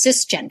for me. I'm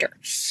cisgender,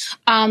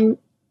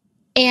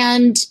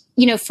 and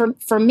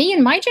for me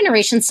and my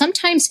generation,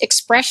 sometimes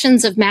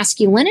expressions of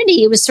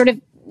masculinity, it was sort of,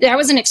 that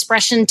was an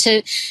expression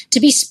to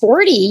be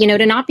sporty,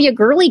 to not be a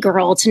girly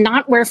girl, to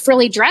not wear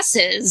frilly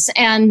dresses.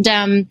 And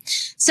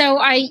so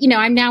I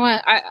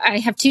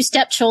have 2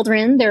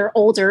 stepchildren. They're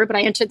older, but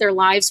I entered their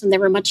lives when they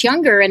were much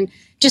younger. And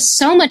just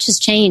so much has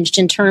changed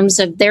in terms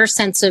of their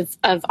sense of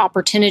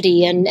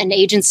opportunity and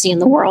agency in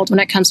the world when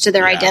it comes to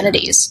their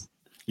identities.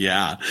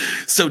 Yeah.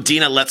 So,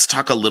 Dina, let's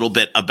talk a little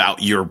bit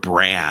about your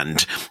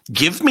brand.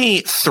 Give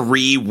me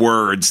 3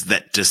 words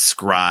that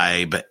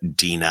describe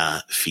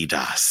Dina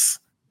Fidas.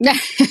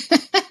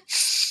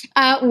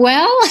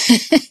 Well,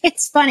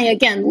 it's funny.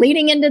 Again,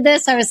 leading into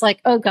this, I was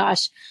like, oh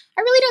gosh,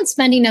 I really don't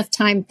spend enough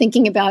time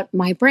thinking about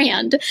my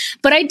brand,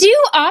 but I do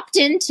opt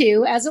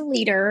into, as a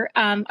leader,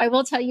 I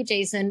will tell you,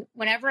 Jason,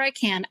 whenever I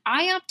can,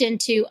 I opt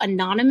into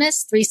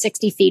anonymous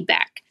 360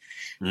 feedback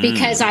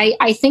because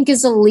I think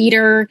as a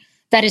leader,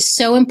 that is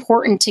so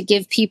important to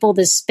give people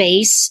the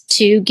space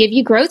to give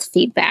you growth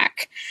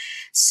feedback.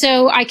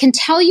 So I can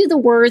tell you the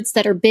words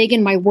that are big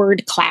in my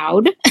word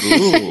cloud.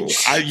 Ooh,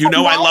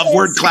 I love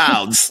word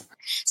clouds.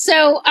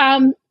 So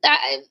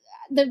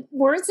the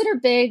words that are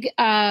big,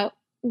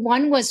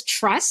 one was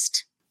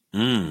trust,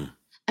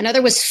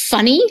 another was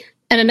funny,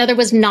 and another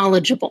was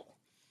knowledgeable.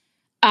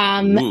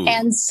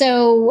 And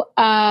so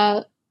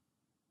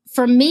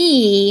for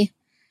me,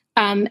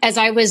 as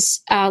I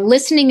was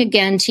listening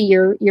again to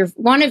your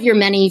one of your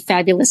many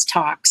fabulous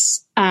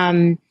talks,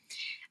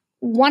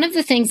 one of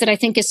the things that I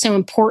think is so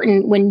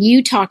important when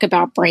you talk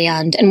about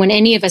brand and when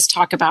any of us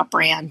talk about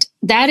brand,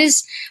 that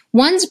is,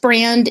 one's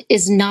brand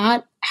is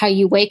not how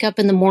you wake up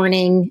in the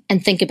morning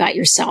and think about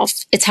yourself.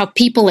 It's how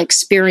people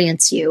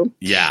experience you.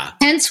 Yeah.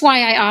 Hence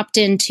why I opt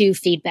into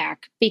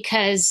feedback,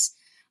 because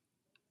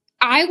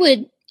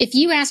if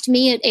you asked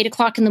me at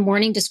 8:00 in the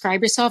morning,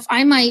 describe yourself,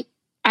 I'm going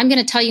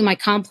to tell you my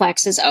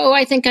complex is,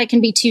 I think I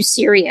can be too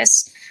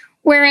serious.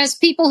 Whereas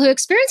people who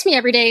experience me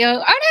every day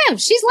go, oh no,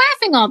 she's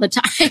laughing all the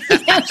time.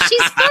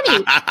 She's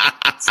funny.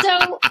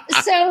 So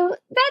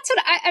that's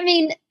what I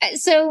mean.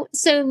 So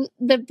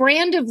the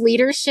brand of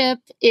leadership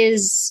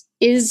is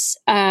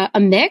a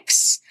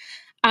mix.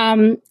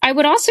 I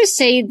would also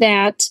say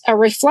that a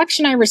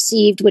reflection I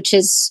received, which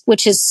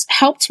has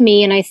helped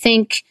me, and I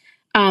think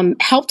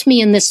helped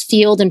me in this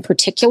field in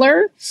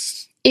particular,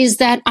 is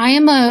that I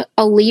am a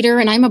leader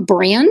and I'm a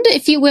brand,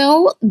 if you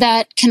will,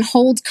 that can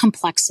hold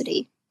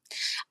complexity.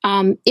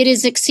 It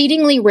is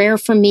exceedingly rare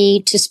for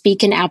me to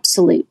speak in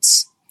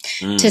absolutes,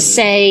 to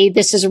say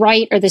this is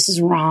right or this is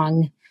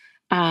wrong.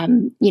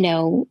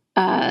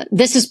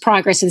 This is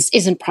progress, this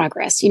isn't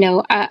progress.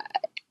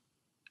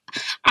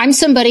 I'm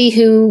somebody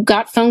who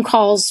got phone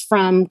calls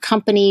from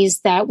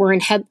companies that were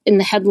in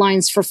the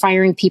headlines for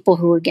firing people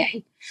who were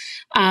gay.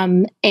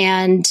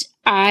 And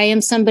I am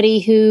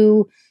somebody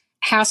who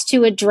has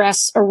to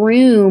address a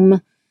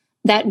room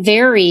that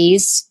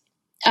varies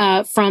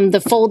from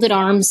the folded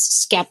arms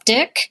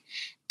skeptic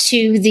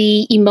to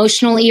the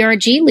emotional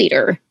ERG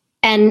leader,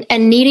 and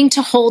needing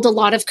to hold a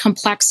lot of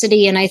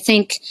complexity. And I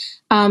think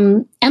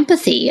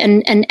empathy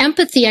and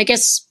empathy, I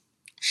guess.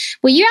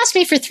 Well, you asked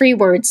me for 3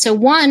 words. So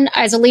 1,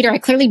 as a leader, I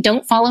clearly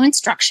don't follow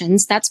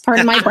instructions. That's part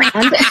of my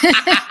brand.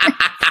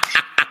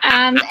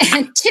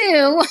 And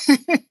 2,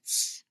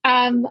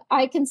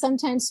 I can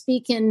sometimes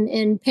speak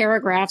in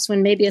paragraphs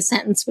when maybe a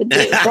sentence would do.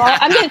 Well,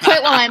 I'm going to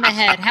quit while I'm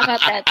ahead. How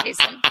about that,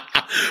 Jason?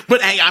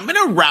 But hey, I'm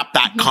going to wrap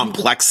that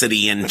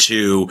complexity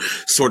into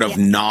sort of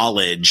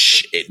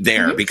knowledge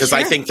there, because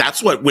I think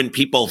that's when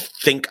people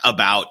think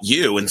about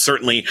you, and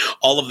certainly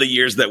all of the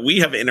years that we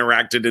have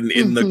interacted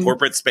in the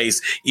corporate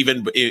space,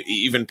 even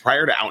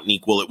prior to Out and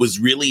Equal, it was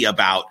really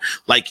about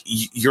like,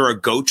 you're a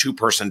go-to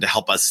person to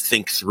help us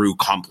think through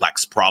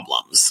complex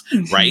problems.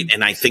 Right.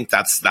 And I think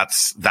that's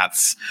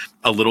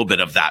a little bit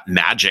of that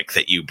magic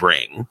that you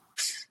bring.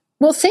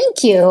 Well,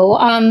 thank you.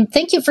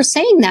 Thank you for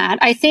saying that.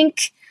 I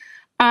think,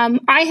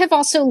 I have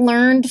also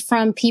learned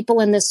from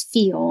people in this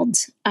field,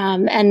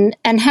 and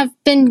have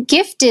been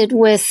gifted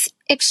with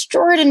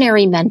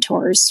extraordinary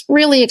mentors,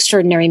 really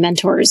extraordinary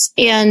mentors,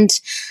 and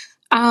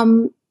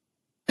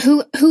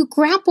who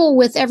grapple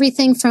with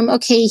everything from,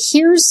 okay,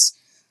 here's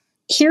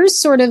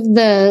sort of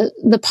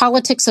the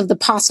politics of the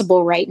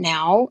possible right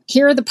now.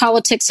 Here are the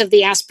politics of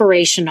the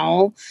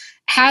aspirational.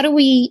 How do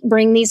we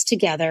bring these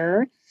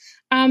together?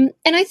 And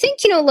I think,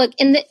 look,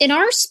 in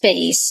our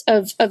space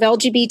of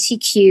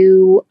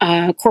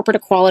LGBTQ, corporate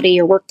equality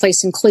or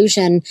workplace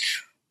inclusion,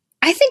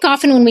 I think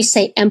often when we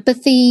say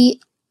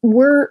empathy,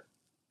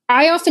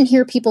 I often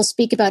hear people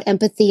speak about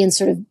empathy in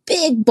sort of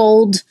big,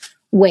 bold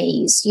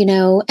ways,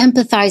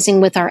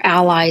 empathizing with our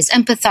allies,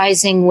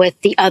 empathizing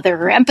with the other,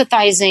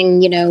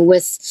 empathizing,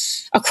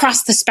 with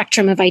across the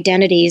spectrum of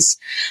identities.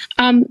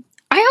 I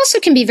also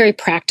can be very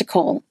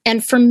practical.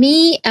 And for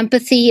me,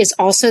 empathy is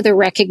also the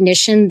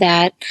recognition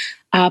that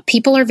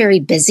people are very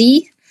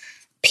busy.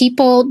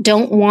 People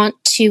don't want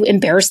to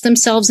embarrass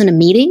themselves in a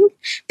meeting.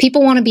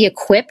 People want to be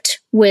equipped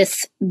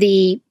with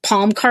the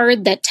palm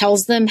card that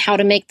tells them how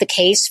to make the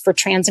case for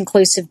trans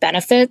inclusive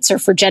benefits or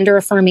for gender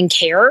affirming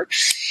care.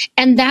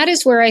 And that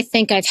is where I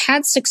think I've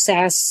had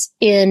success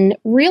in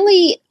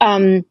really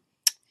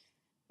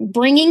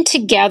bringing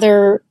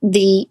together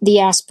the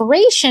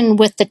aspiration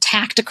with the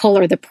tactical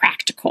or the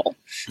practical.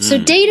 So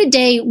day to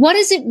day, what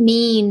does it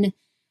mean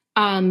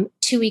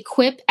to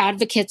equip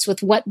advocates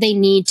with what they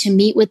need to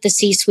meet with the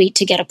C-suite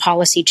to get a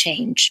policy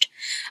changed?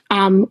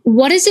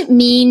 What does it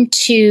mean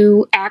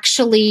to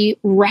actually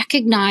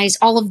recognize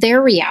all of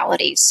their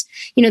realities?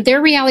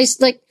 Their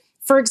realities, like,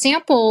 for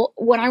example,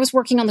 when I was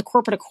working on the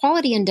Corporate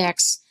Equality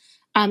Index,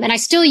 and I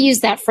still use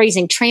that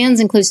phrasing, trans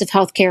inclusive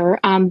healthcare,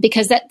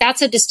 because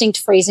that's a distinct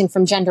phrasing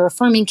from gender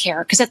affirming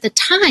care. Because at the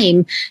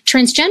time,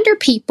 transgender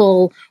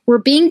people were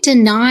being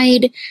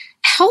denied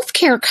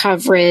healthcare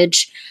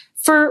coverage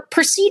for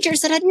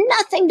procedures that had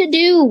nothing to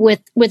do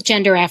with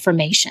gender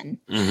affirmation,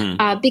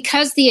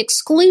 because the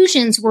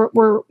exclusions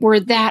were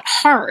that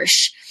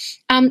harsh.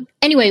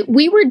 Anyway,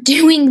 we were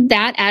doing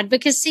that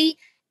advocacy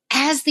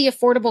as the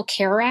Affordable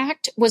Care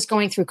Act was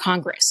going through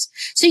Congress.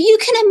 So you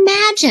can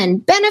imagine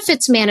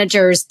benefits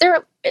managers,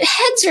 their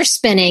heads are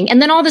spinning.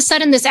 And then all of a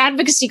sudden this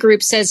advocacy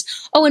group says,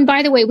 oh, and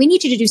by the way, we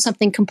need you to do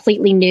something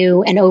completely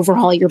new and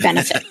overhaul your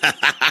benefit.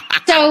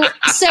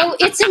 So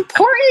it's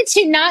important to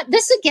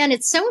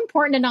it's so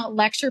important to not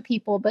lecture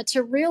people, but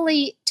to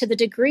really, to the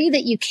degree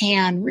that you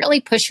can,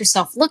 really push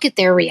yourself, look at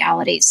their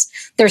realities.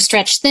 They're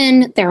stretched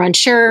thin, they're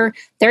unsure,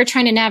 they're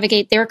trying to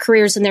navigate their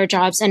careers and their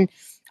jobs. And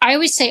I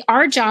always say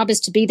our job is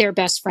to be their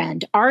best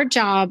friend. Our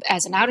job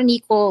as an Out and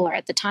Equal, or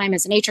at the time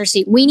as an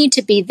HRC, we need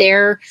to be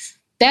their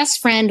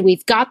best friend.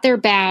 We've got their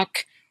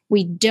back.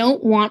 We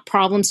don't want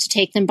problems to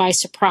take them by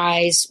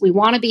surprise. We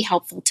want to be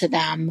helpful to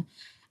them.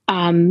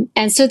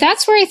 And so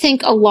that's where I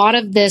think a lot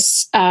of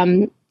this,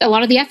 a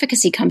lot of the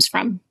efficacy comes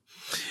from.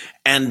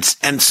 And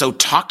so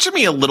talk to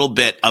me a little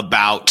bit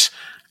about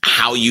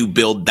how you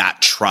build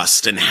that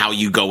trust and how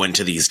you go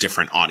into these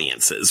different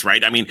audiences,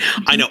 right? I mean,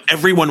 I know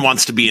everyone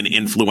wants to be an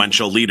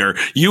influential leader.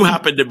 You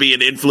happen to be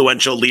an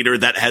influential leader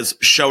that has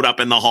showed up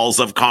in the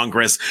halls of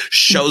Congress,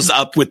 shows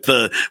up with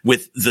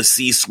the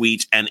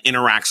C-suite and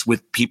interacts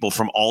with people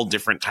from all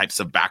different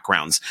types of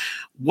backgrounds.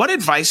 What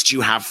advice do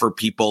you have for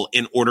people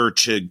in order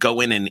to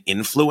go in and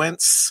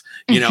influence,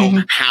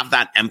 have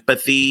that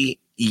empathy,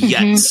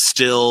 yet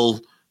still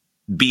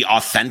be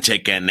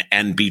authentic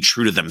and be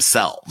true to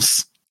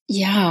themselves?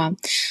 Yeah.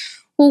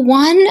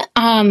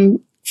 Well,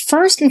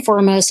 first and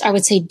foremost, I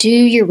would say do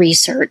your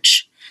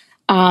research.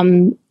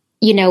 I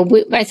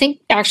think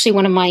actually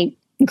one of my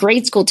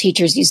grade school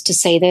teachers used to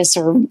say this,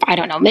 or I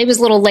don't know, maybe it was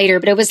a little later,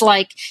 but it was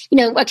like,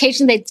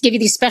 occasionally they'd give you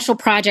these special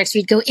projects where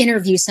you'd go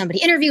interview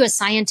somebody, interview a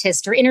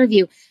scientist or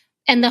interview.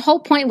 And the whole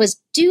point was,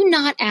 do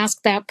not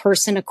ask that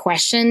person a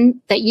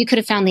question that you could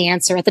have found the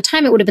answer. At the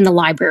time, it would have been the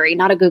library,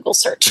 not a Google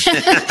search.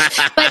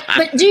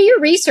 but do your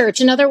research.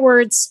 In other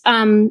words,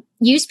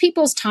 use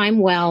people's time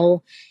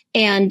well.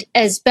 And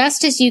as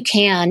best as you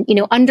can,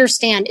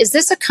 understand, is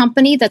this a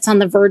company that's on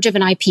the verge of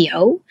an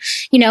IPO?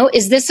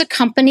 Is this a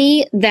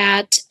company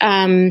that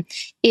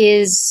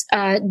is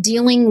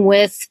dealing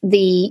with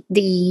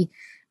the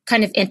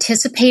kind of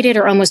anticipated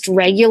or almost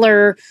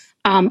regular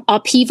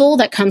upheaval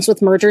that comes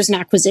with mergers and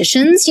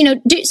acquisitions? Do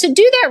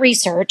that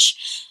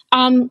research.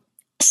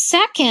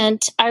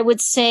 Second, I would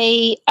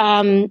say,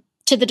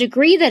 to the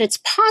degree that it's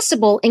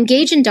possible,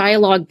 engage in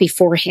dialogue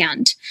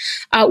beforehand.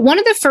 One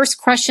of the first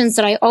questions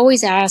that I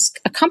always ask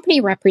a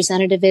company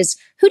representative is,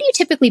 who do you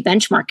typically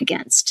benchmark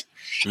against?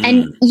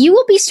 And you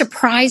will be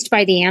surprised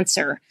by the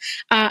answer.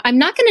 I'm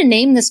not going to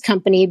name this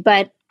company,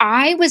 but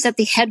I was at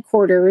the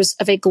headquarters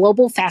of a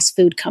global fast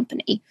food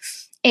company.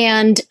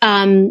 And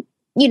I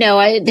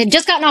had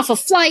just gotten off a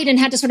flight and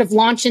had to sort of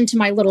launch into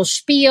my little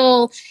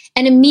spiel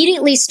and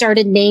immediately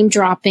started name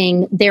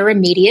dropping their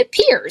immediate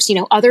peers,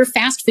 other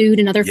fast food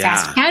and other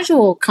fast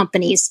casual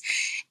companies.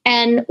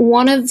 And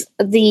one of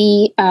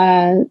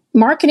the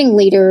marketing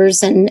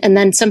leaders and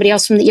then somebody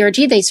else from the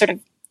ERG, they sort of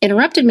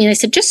interrupted me and I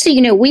said, just so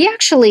you know, we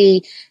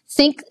actually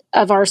think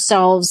of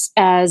ourselves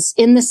as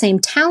in the same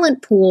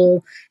talent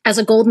pool as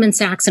a Goldman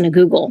Sachs and a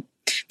Google,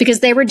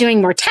 because they were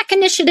doing more tech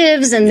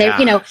initiatives and they,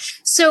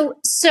 so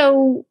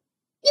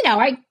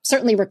I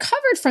certainly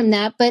recovered from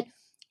that, but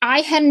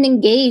I hadn't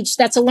engaged.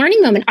 That's a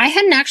learning moment. I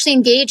hadn't actually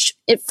engaged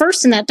at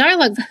first in that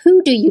dialogue.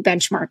 Who do you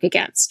benchmark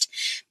against?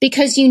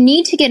 Because you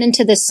need to get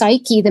into the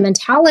psyche, the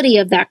mentality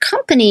of that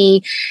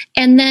company.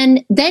 And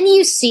then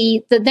you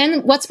see that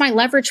then what's my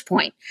leverage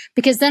point?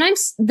 Because then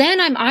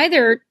I'm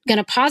either going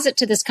to posit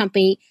to this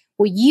company,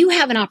 well, you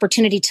have an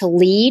opportunity to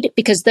lead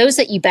because those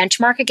that you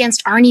benchmark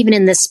against aren't even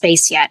in this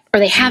space yet, or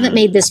they haven't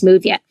made this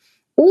move yet.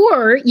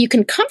 Or you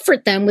can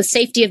comfort them with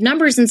safety of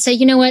numbers and say,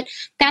 you know what,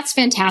 that's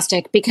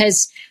fantastic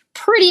because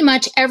pretty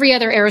much every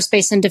other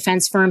aerospace and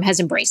defense firm has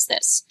embraced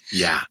this.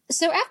 Yeah.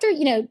 So after,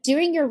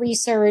 doing your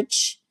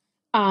research,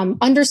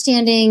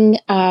 understanding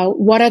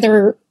what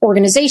other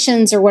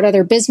organizations or what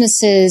other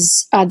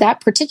businesses that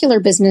particular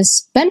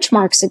business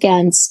benchmarks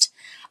against,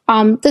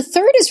 the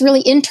third is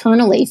really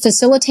internally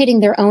facilitating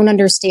their own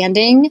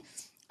understanding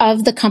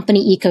of the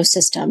company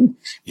ecosystem,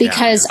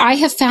 because I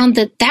have found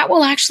that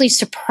will actually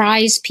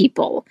surprise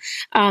people.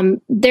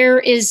 There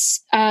is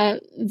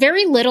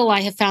very little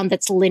I have found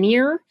that's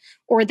linear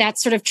or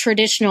that's sort of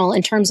traditional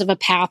in terms of a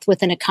path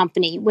within a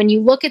company. When you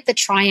look at the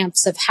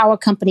triumphs of how a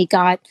company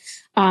got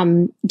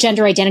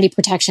gender identity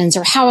protections,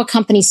 or how a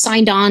company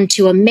signed on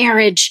to a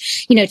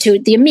marriage, to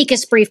the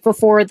amicus brief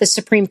before the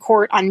Supreme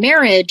Court on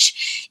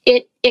marriage,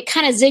 it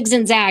kind of zigs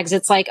and zags.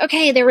 It's like,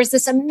 okay, there was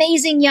this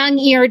amazing young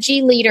ERG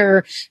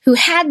leader who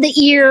had the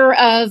ear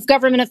of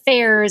government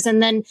affairs,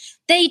 and then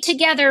they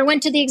together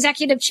went to the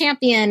executive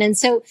champion. And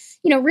so,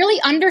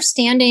 really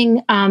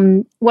understanding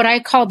what I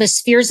call the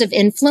spheres of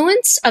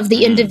influence of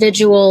the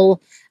individuals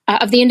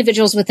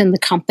within the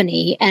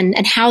company,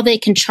 and how they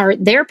can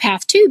chart their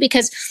path too.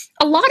 Because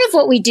a lot of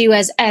what we do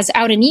as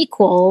Out and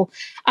Equal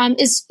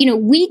is,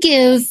 we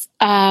give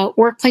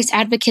workplace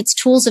advocates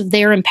tools of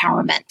their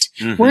empowerment.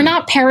 We're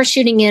not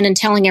parachuting in and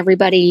telling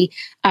everybody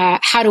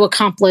how to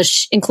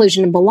accomplish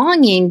inclusion and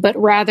belonging, but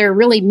rather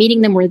really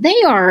meeting them where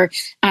they are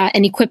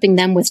and equipping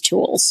them with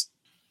tools.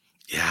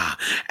 Yeah.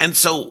 And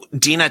so,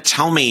 Dina,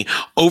 tell me,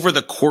 over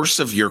the course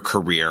of your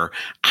career,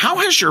 how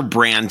has your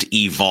brand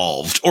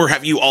evolved? Or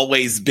have you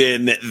always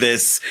been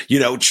this,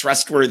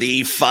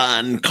 trustworthy,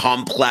 fun,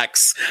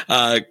 complex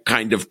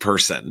kind of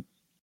person?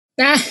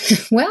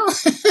 Well,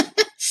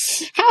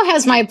 how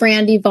has my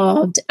brand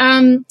evolved?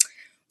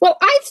 Well,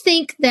 I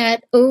think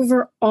that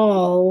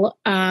overall,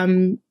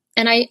 and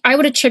I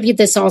would attribute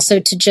this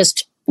also to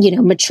just,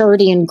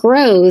 maturity and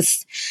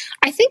growth.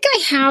 I think I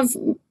have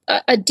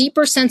a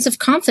deeper sense of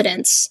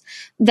confidence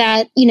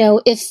that,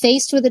 if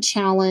faced with a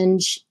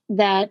challenge,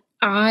 that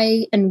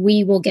I and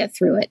we will get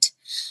through it.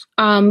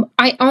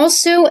 I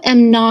also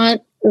am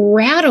not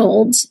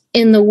rattled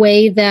in the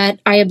way that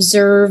I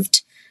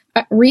observed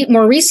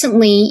more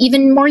recently,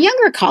 even more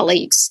younger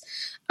colleagues.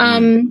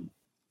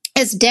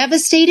 As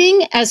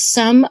devastating as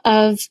some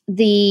of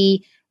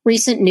the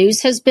recent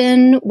news has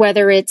been,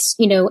 whether it's,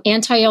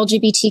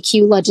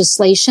 anti-LGBTQ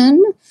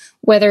legislation,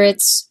 whether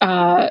it's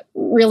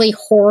really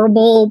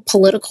horrible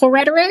political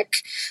rhetoric,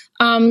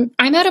 I'm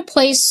at a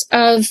place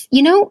of,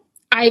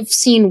 I've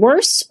seen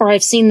worse, or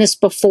I've seen this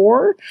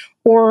before,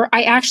 or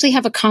I actually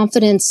have a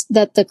confidence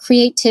that the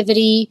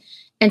creativity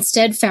and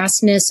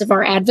steadfastness of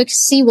our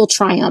advocacy will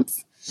triumph.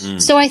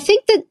 So I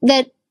think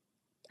that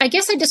I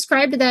guess I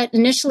described that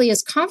initially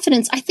as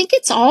confidence. I think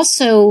it's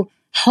also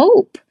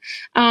hope.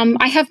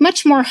 I have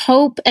much more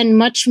hope and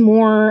much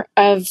more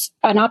of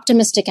an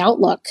optimistic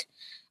outlook.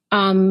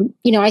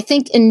 I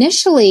think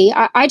initially,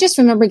 I just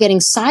remember getting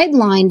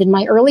sidelined in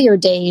my earlier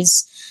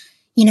days.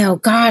 The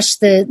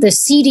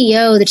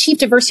CDO, the chief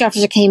diversity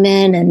officer, came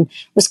in and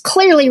was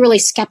clearly really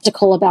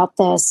skeptical about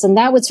this. And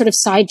that would sort of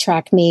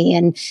sidetrack me.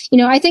 And,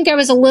 I think I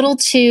was a little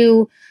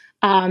too,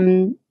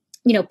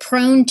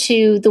 prone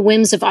to the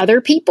whims of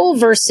other people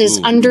versus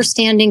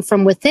understanding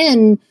from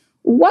within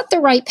what the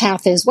right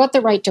path is, what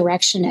the right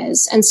direction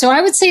is. And so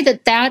I would say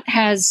that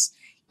has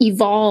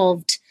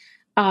evolved,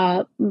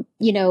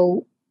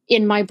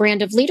 in my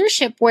brand of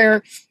leadership,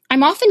 where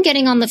I'm often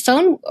getting on the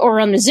phone or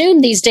on the Zoom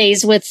these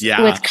days with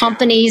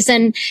companies.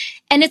 And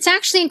it's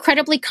actually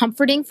incredibly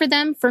comforting for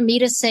them, for me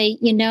to say,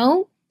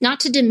 not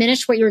to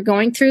diminish what you're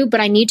going through, but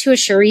I need to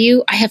assure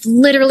you, I have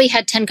literally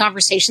had 10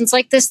 conversations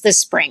like this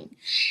spring,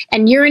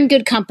 and you're in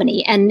good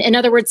company. And in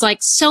other words,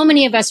 like, so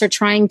many of us are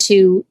trying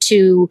to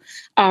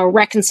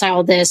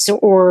reconcile this,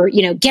 or,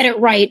 get it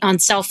right on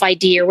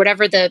self-ID or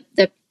whatever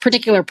the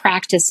particular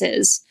practice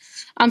is.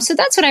 So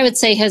that's what I would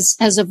say has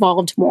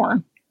evolved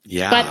more.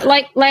 Yeah.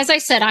 But as I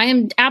said, I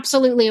am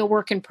absolutely a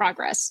work in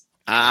progress.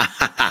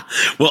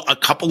 Well, a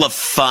couple of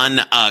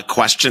fun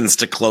questions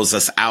to close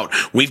us out.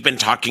 We've been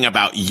talking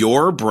about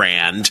your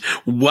brand.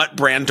 What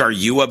brand are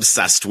you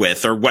obsessed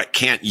with, or what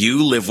can't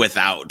you live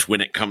without when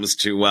it comes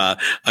to a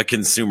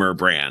consumer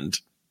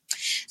brand?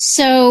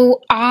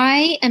 So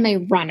I am a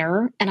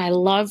runner, and I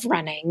love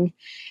running.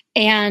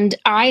 And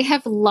I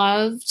have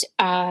loved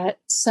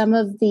some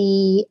of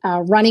the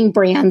running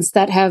brands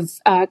that have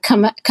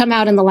come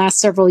out in the last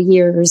several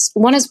years.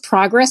 One is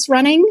Progress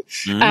Running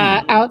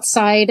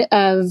outside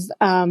of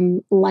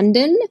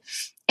London.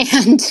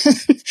 And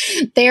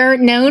they're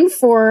known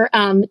for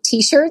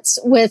T-shirts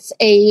with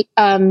a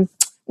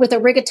with a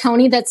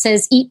rigatoni that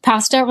says "Eat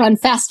pasta, run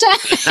fasta."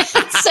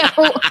 So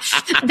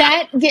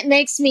that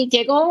makes me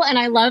giggle, and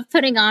I love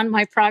putting on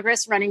my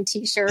Progress Running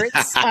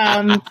t-shirts.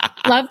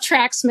 Love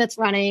Tracksmith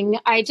running.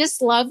 I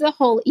just love the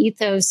whole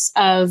ethos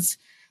of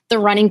the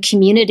running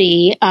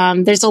community.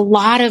 There's a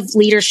lot of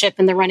leadership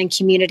in the running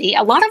community,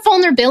 a lot of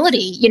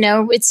vulnerability.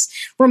 It's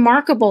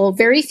remarkable.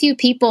 Very few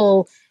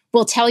people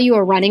will tell you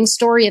a running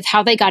story of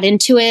how they got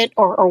into it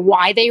or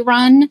why they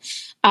run.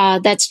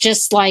 That's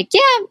just like,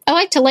 yeah, I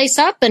like to lace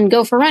up and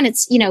go for a run.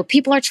 It's,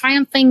 people are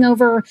triumphing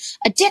over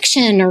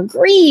addiction or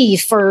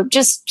grief or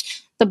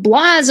just the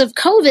blahs of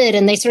COVID,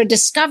 and they sort of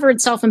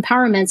discovered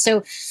self-empowerment.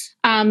 So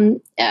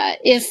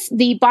if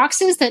the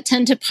boxes that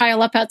tend to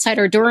pile up outside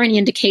our door are any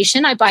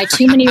indication, I buy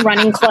too many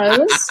running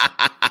clothes.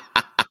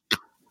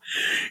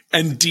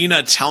 And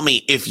Dina, tell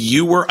me, if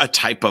you were a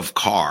type of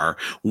car,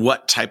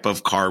 what type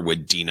of car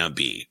would Dina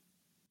be?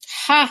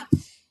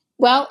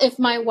 Well, if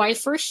my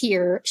wife were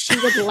here, she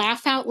would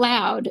laugh out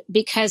loud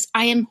because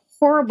I am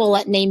horrible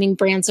at naming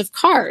brands of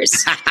cars.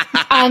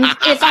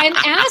 If I'm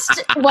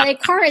asked what a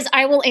car is,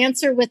 I will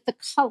answer with the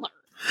color.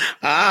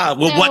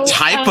 What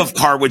type of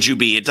car would you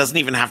be? It doesn't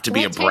even have to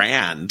be a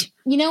brand.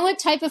 You know what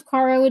type of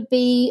car I would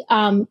be?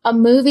 A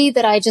movie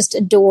that I just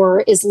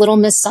adore is Little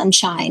Miss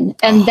Sunshine.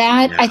 And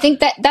I think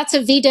that's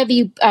a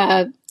VW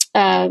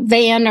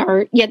van,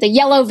 or the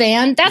yellow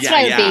van. That's what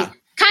I would be.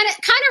 Kind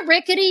of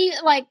rickety,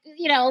 like,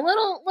 a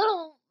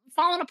little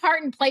falling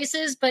apart in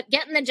places, but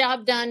getting the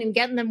job done and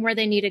getting them where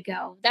they need to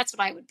go. That's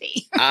what I would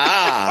be.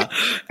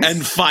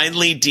 And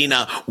finally,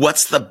 Dina,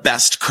 what's the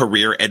best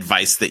career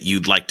advice that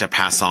you'd like to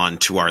pass on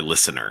to our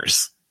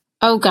listeners?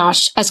 Oh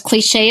gosh, as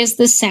cliche as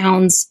this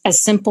sounds, as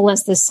simple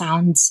as this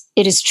sounds,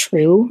 it is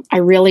true. I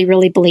really,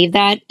 really believe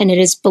that. And it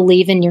is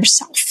believe in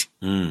yourself.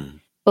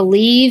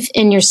 Believe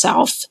in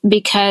yourself,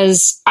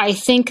 because I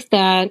think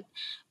that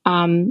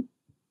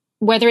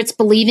whether it's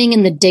believing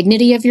in the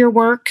dignity of your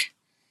work,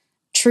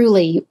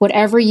 truly,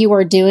 whatever you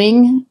are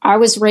doing, I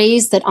was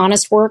raised that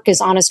honest work is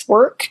honest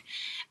work.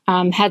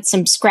 Had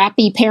some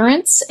scrappy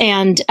parents,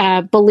 and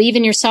believe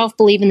in yourself,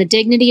 believe in the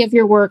dignity of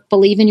your work,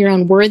 believe in your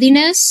own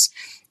worthiness,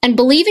 and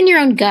believe in your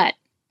own gut.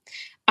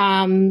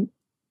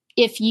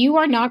 If you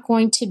are not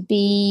going to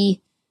be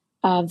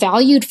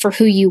valued for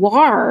who you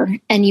are,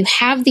 and you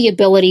have the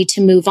ability to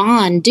move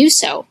on, do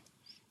so.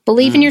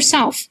 Believe in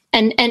yourself,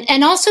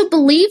 and also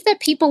believe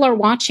that people are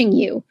watching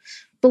you.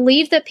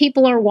 Believe that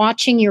people are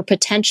watching your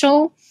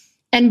potential,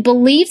 and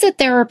believe that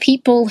there are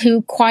people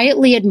who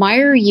quietly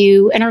admire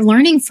you and are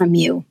learning from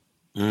you.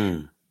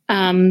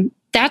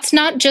 That's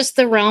not just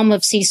the realm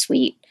of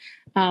C-suite.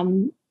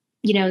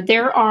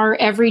 There are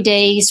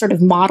everyday sort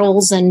of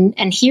models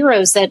and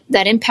heroes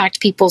that impact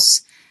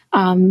people's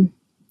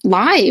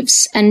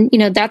lives. And,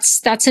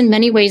 that's in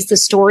many ways the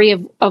story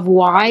of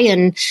why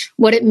and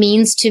what it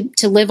means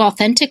to live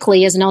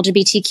authentically as an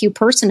LGBTQ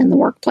person in the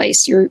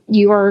workplace.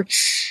 You are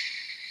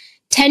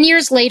 10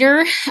 years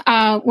later,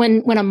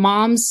 when a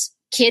mom's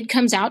kid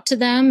comes out to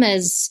them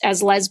as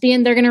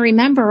lesbian, they're going to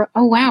remember,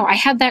 oh, wow, I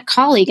had that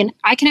colleague, and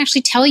I can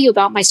actually tell you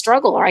about my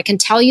struggle, or I can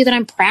tell you that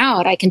I'm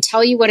proud. I can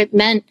tell you what it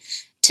meant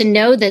to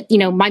know that,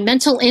 my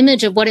mental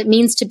image of what it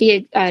means to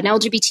be an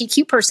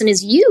LGBTQ person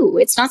is you.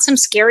 It's not some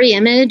scary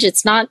image.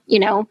 It's not,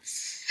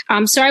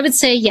 so I would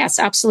say, yes,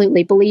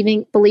 absolutely. Believe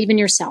in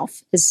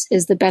yourself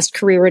is the best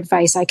career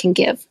advice I can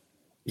give.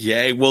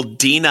 Yay. Well,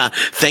 Dina,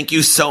 thank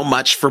you so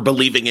much for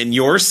believing in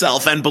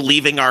yourself and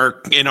believing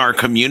in our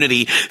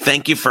community.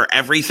 Thank you for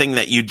everything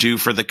that you do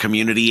for the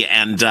community,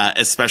 and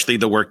especially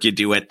the work you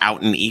do at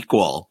Out and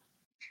Equal.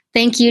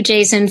 Thank you,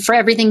 Jason, for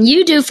everything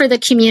you do for the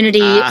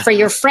community, for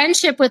your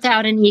friendship with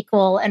Out and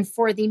Equal, and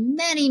for the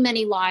many,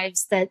 many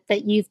lives that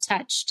you've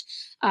touched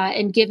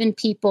and given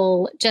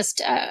people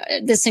just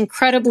this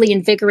incredibly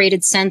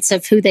invigorated sense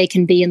of who they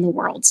can be in the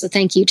world. So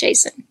thank you,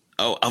 Jason.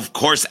 Oh, of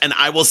course. And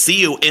I will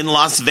see you in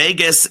Las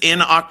Vegas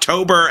in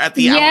October at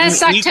the Out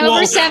and Equal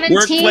October 17th.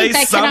 Workplace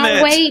I cannot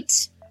Summit.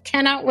 wait.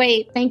 Cannot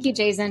wait. Thank you,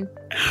 Jason.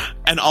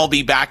 And I'll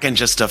be back in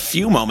just a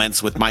few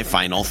moments with my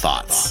final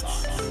thoughts.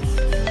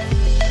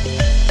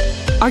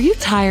 Are you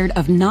tired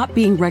of not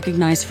being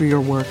recognized for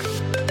your work?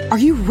 Are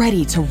you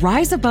ready to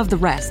rise above the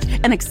rest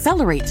and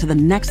accelerate to the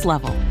next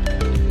level?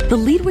 The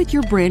Lead With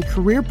Your Brand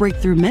Career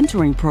Breakthrough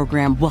Mentoring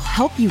Program will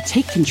help you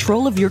take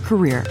control of your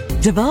career,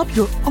 develop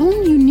your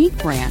own unique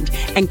brand,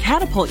 and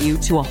catapult you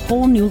to a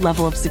whole new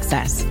level of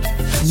success.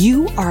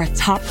 You are a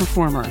top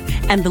performer,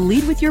 and the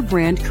Lead With Your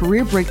Brand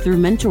Career Breakthrough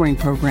Mentoring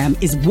Program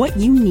is what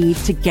you need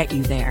to get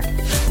you there.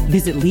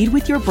 Visit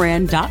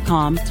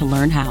leadwithyourbrand.com to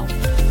learn how.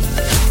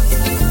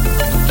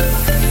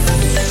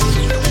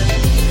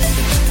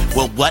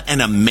 Well, what an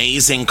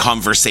amazing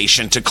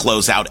conversation to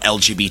close out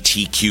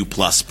LGBTQ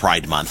plus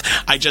Pride Month.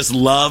 I just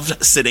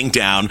loved sitting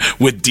down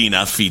with Dina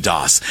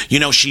Fidas. You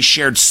know, she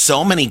shared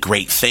so many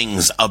great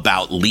things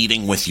about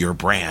leading with your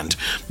brand.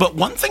 But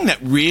one thing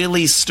that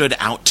really stood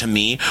out to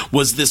me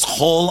was this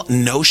whole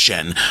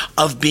notion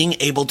of being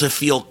able to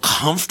feel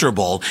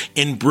comfortable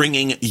in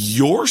bringing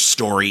your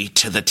story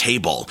to the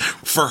table.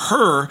 For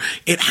her,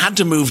 it had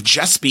to move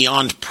just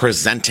beyond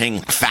presenting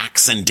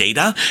facts and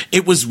data.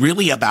 It was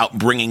really about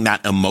bringing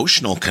that emotional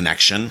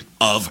connection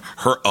of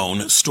her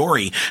own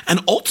story.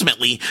 And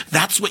ultimately,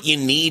 that's what you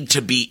need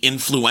to be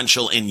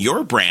influential in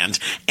your brand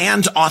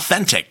and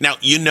authentic. Now,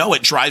 you know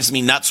it drives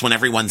me nuts when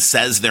everyone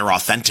says they're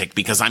authentic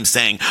because I'm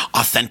saying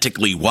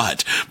authentically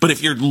what? But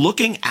if you're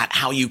looking at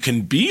how you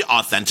can be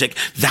authentic,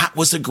 that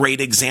was a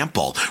great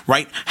example,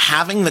 right?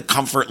 Having the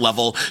comfort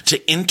level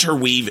to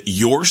interweave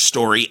your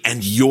story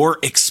and your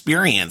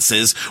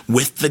experiences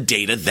with the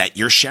data that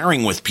you're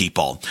sharing with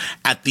people.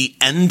 At the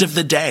end of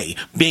the day,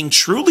 being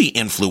truly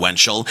influential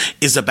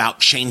is about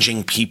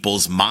changing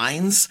people's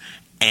minds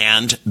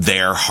and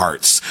their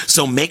hearts.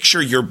 So make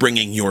sure you're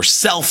bringing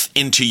yourself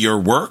into your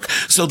work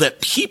so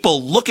that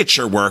people look at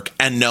your work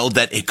and know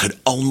that it could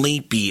only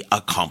be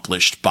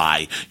accomplished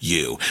by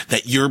you,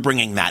 that you're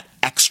bringing that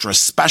extra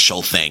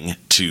special thing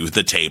to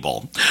the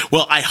table.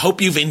 Well, I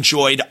hope you've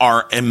enjoyed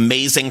our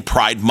amazing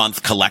Pride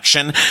Month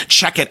collection.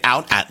 Check it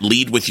out at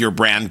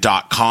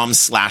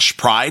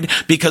leadwithyourbrand.com/pride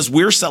because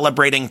we're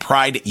celebrating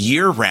Pride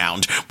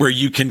year-round, where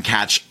you can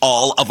catch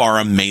all of our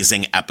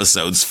amazing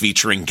episodes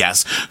featuring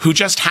guests who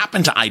just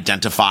happen to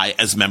identify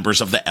as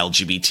members of the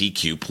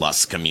LGBTQ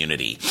plus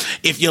community.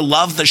 If you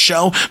love the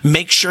show,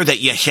 make sure that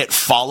you hit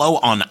follow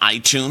on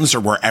iTunes or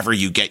wherever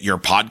you get your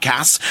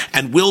podcasts,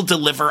 and we'll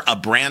deliver a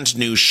brand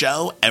new show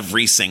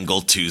every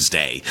single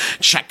Tuesday.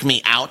 Check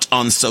me out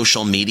on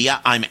social media.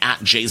 I'm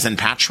at Jason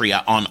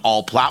Patria on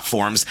all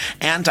platforms,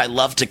 and I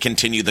love to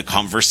continue the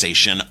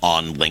conversation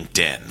on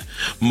LinkedIn.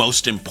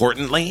 Most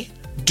importantly,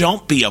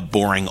 don't be a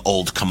boring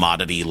old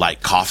commodity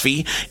like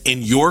coffee.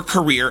 In your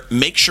career,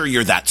 make sure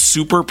you're that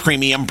super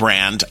premium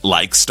brand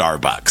like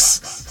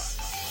Starbucks.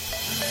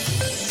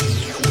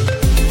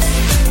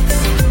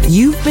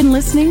 You've been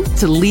listening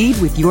to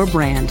Lead with Your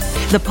Brand,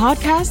 the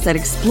podcast that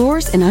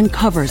explores and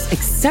uncovers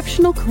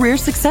exceptional career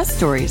success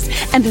stories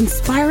and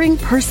inspiring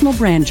personal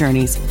brand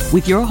journeys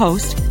with your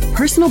host,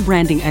 personal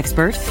branding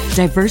expert,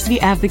 diversity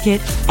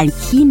advocate, and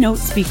keynote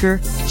speaker,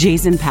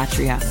 Jason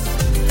Patria.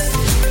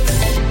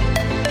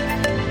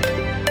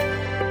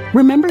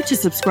 Remember to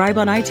subscribe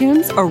on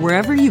iTunes or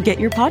wherever you get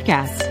your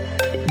podcasts.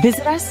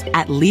 Visit us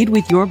at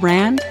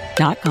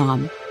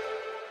leadwithyourbrand.com.